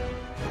yeah,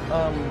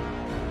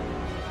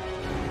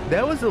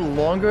 that was a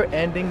longer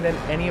ending than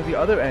any of the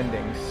other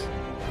endings.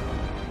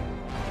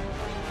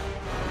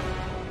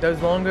 That was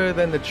longer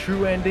than the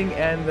true ending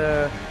and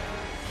the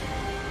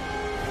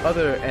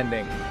other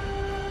ending.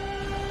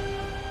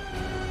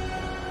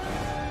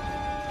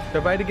 So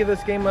if I had to give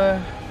this game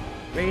a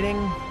rating,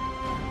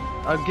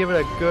 I'd give it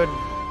a good...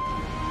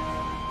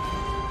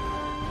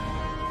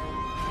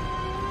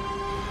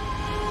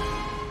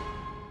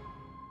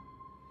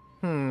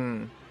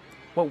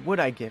 What would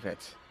I give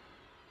it?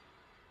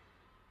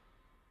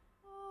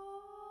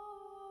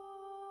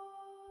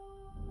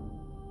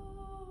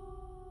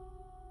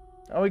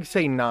 I would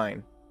say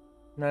 9.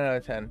 9 out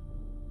of 10.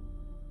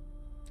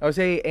 I would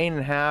say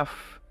 8.5.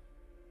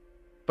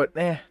 But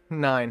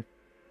 9.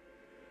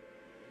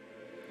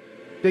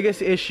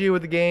 Biggest issue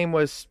with the game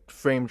was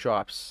frame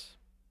drops.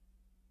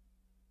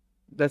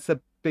 That's the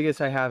biggest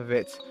I have of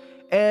it.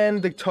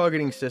 And the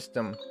targeting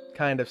system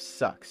kind of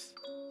sucks.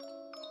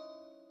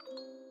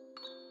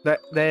 That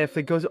if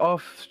it goes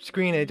off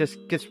screen, it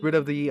just gets rid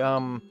of the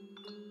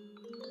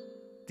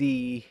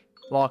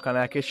lock on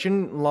that. It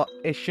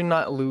should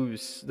not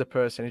lose the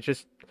person. It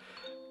just,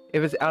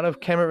 if it's out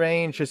of camera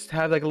range, just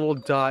have like a little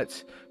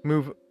dot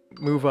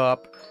move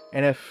up,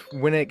 and if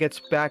when it gets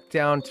back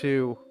down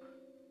to,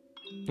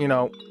 you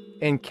know,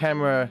 in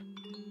camera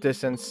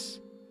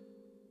distance,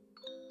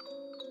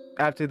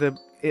 after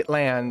it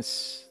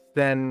lands,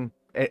 then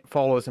it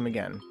follows him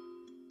again.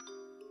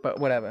 But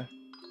whatever.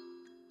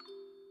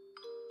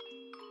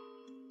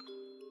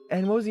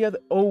 And what was the other?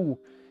 Oh,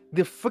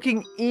 the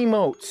freaking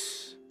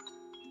emotes.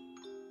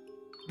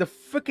 The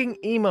freaking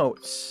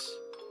emotes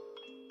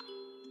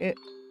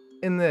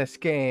in this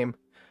game.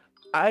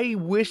 I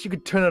wish you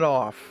could turn it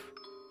off,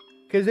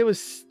 because it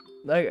was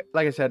like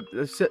I said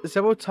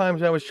several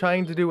times when I was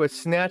trying to do a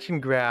snatch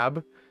and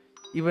grab,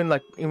 even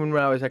when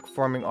I was like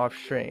farming off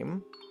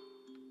stream.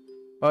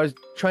 I was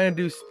trying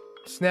to do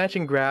snatch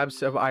and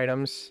grabs of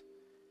items,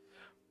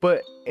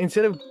 but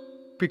instead of,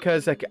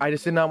 because like I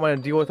just did not want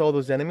to deal with all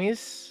those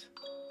enemies.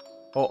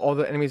 All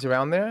the enemies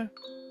around there.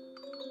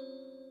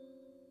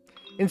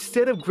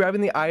 Instead of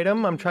grabbing the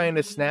item I'm trying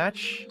to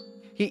snatch,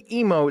 he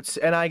emotes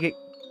and I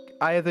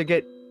either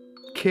get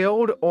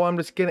killed or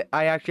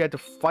I actually have to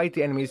fight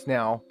the enemies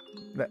now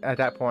at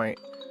that point.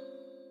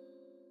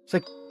 It's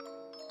like,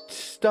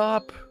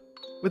 stop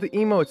with the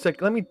emotes.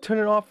 Like, let me turn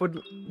it off with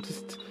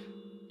just,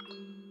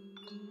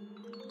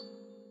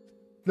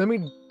 let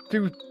me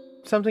do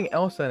something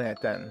else on it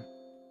then.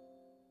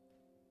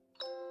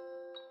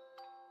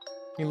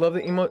 You love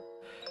the emote?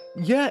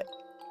 Yeah,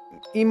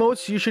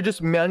 emotes, you should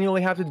just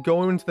manually have to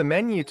go into the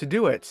menu to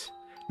do it.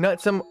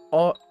 Not some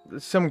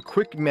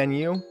quick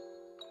menu.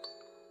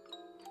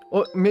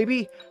 Or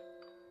maybe,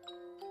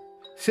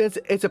 since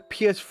it's a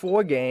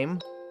PS4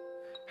 game,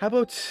 how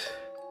about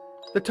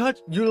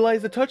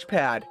utilize the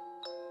touchpad?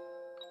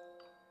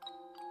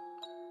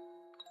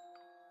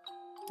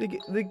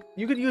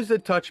 You could use the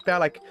touchpad,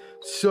 like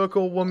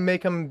circle will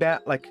make them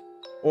back,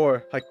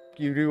 or like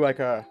you do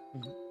I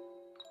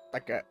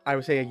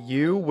would say a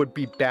U would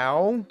be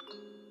bow.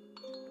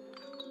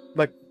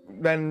 Like,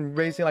 then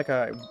raising like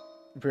a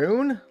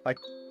rune, like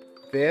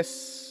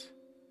this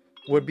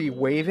would be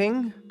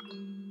waving.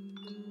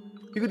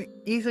 You could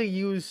easily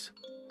use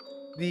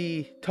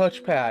the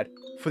touchpad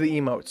for the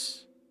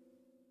emotes.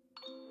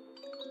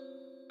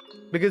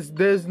 Because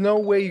there's no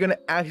way you're gonna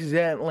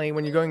accidentally,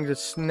 when you're going to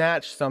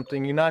snatch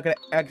something, you're not gonna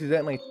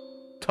accidentally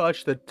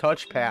touch the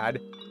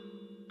touchpad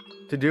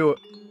to do it.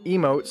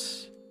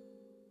 emotes.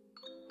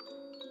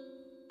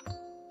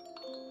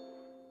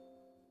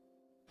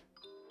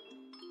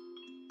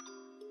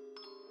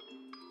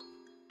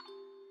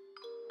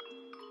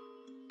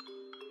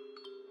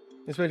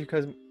 Especially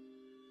because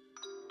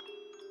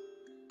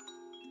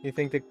you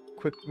think the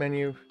quick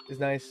menu is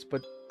nice,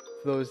 but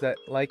for those that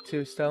like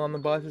to style on the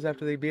bosses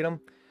after they beat them,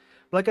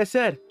 like I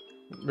said,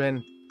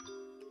 Ren,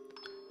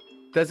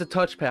 there's a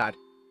touchpad.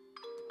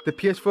 The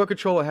PS4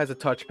 controller has a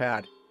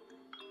touchpad.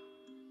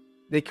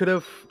 They could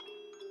have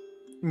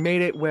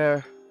made it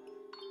where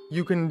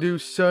you can do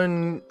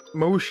certain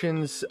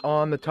motions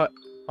on the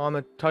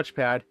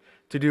touchpad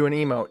to do an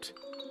emote,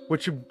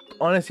 which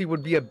honestly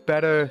would be a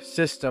better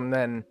system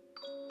than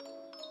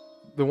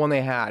the one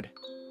they had.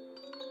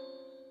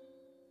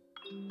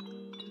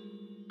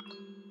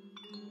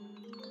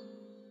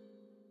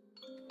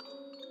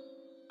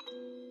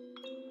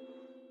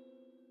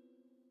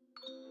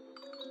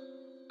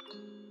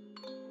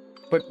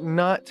 But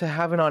not to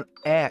have it on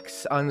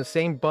X on the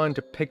same button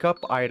to pick up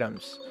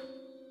items.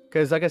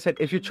 Because like I said,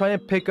 if you're trying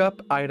to pick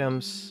up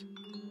items,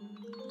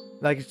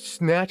 like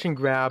snatch and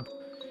grab,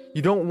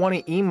 you don't want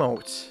to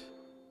emote.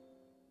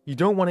 You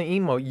don't want to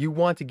emote. You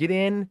want to get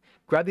in,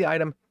 grab the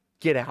item,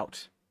 get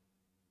out.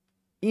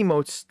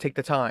 Emotes take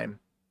the time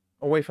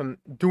away from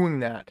doing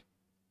that.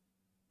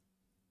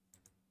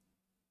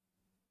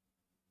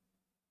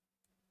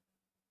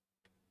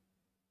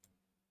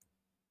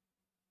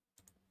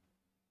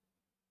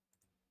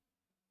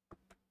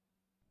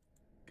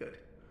 Good.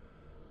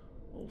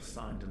 All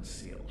signed and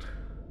sealed.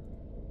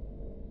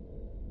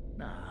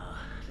 Now,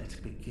 let's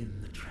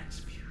begin the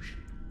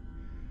transfusion.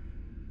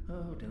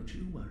 Oh, don't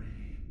you worry.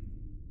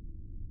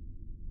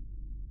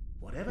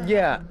 Whatever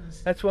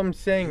happens, That's what I'm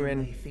saying, you Rin.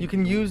 may think You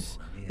can you're use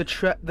near the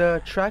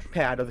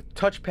trackpad or the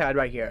touchpad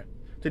right here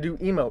to do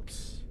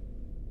emotes.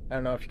 I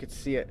don't know if you could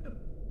see it.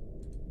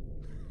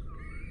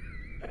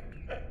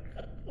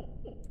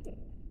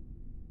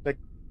 Like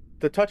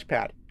the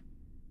touchpad.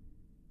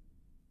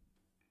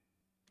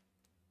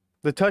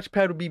 The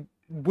touchpad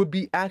would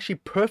be actually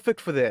perfect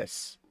for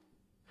this.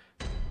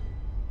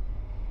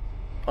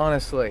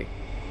 Honestly,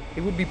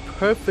 it would be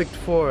perfect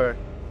for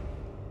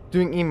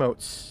doing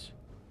emotes.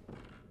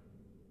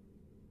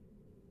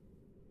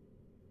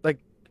 Like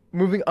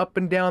moving up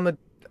and down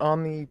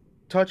on the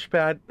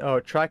touchpad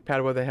or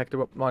trackpad, whatever the heck they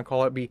want to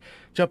call it, be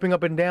jumping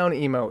up and down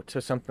emotes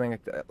or something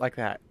like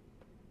that.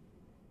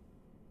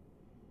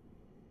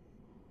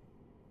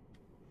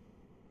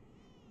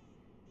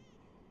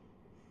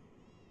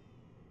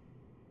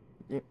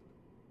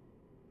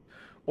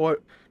 Or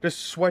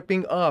just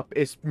swiping up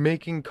is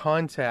making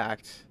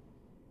contact.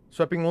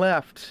 Swiping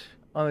left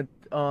on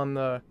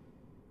the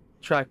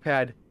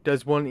trackpad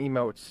does one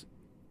emotes.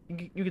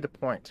 You get the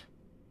point.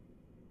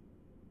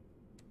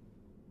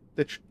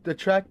 The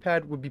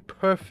trackpad would be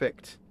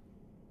perfect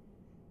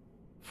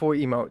for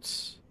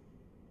emotes.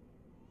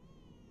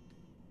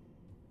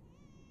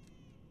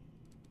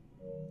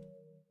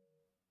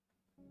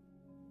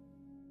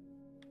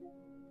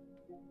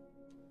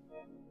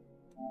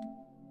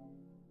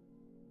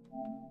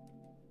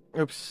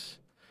 Oops.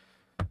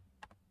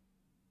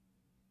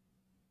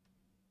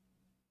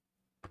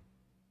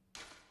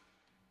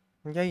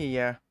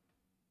 Yeah.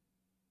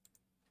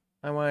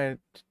 I wanted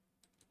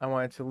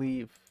to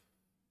leave.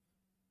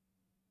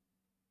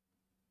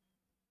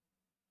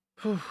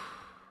 Whew.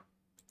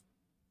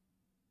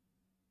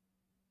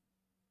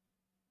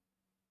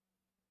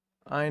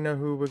 I know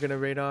who we're gonna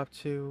raid off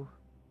to.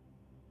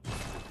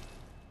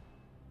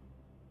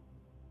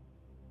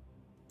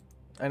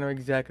 I know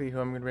exactly who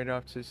I'm gonna raid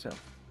off to, so.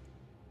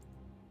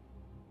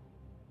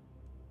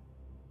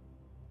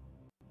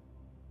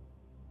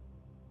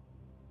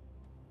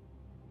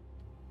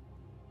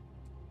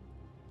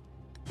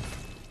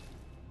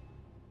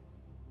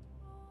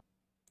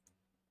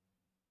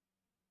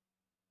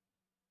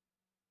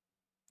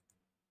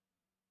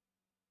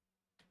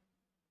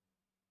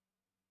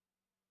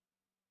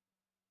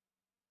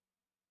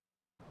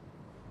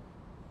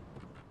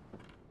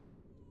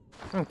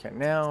 Okay,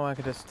 now I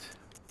can just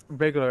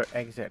regular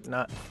exit,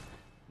 not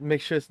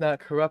make sure it's not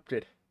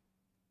corrupted.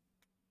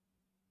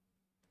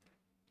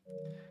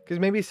 Because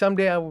maybe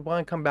someday I would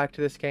want to come back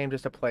to this game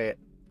just to play it.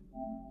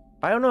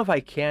 I don't know if I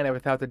can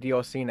without the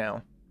DLC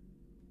now.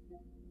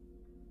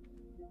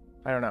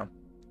 I don't know.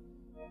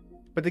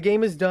 But the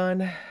game is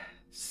done.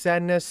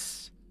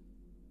 Sadness.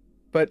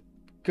 But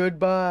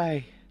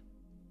goodbye,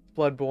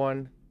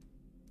 Bloodborne.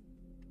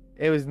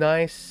 It was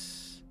nice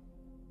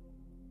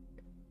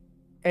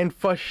and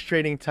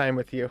frustrating time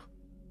with you.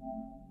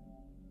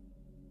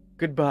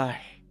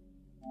 Goodbye.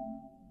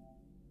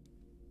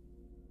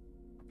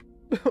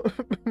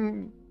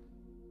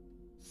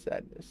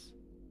 Sadness.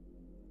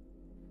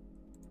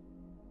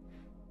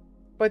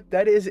 But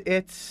that is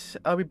it.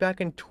 I'll be back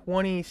in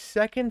 20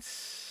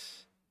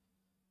 seconds.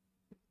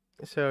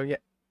 So, yeah.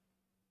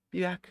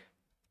 Be back.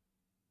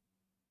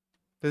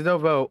 There's no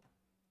vote.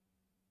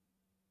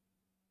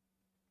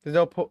 There's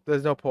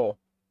no poll.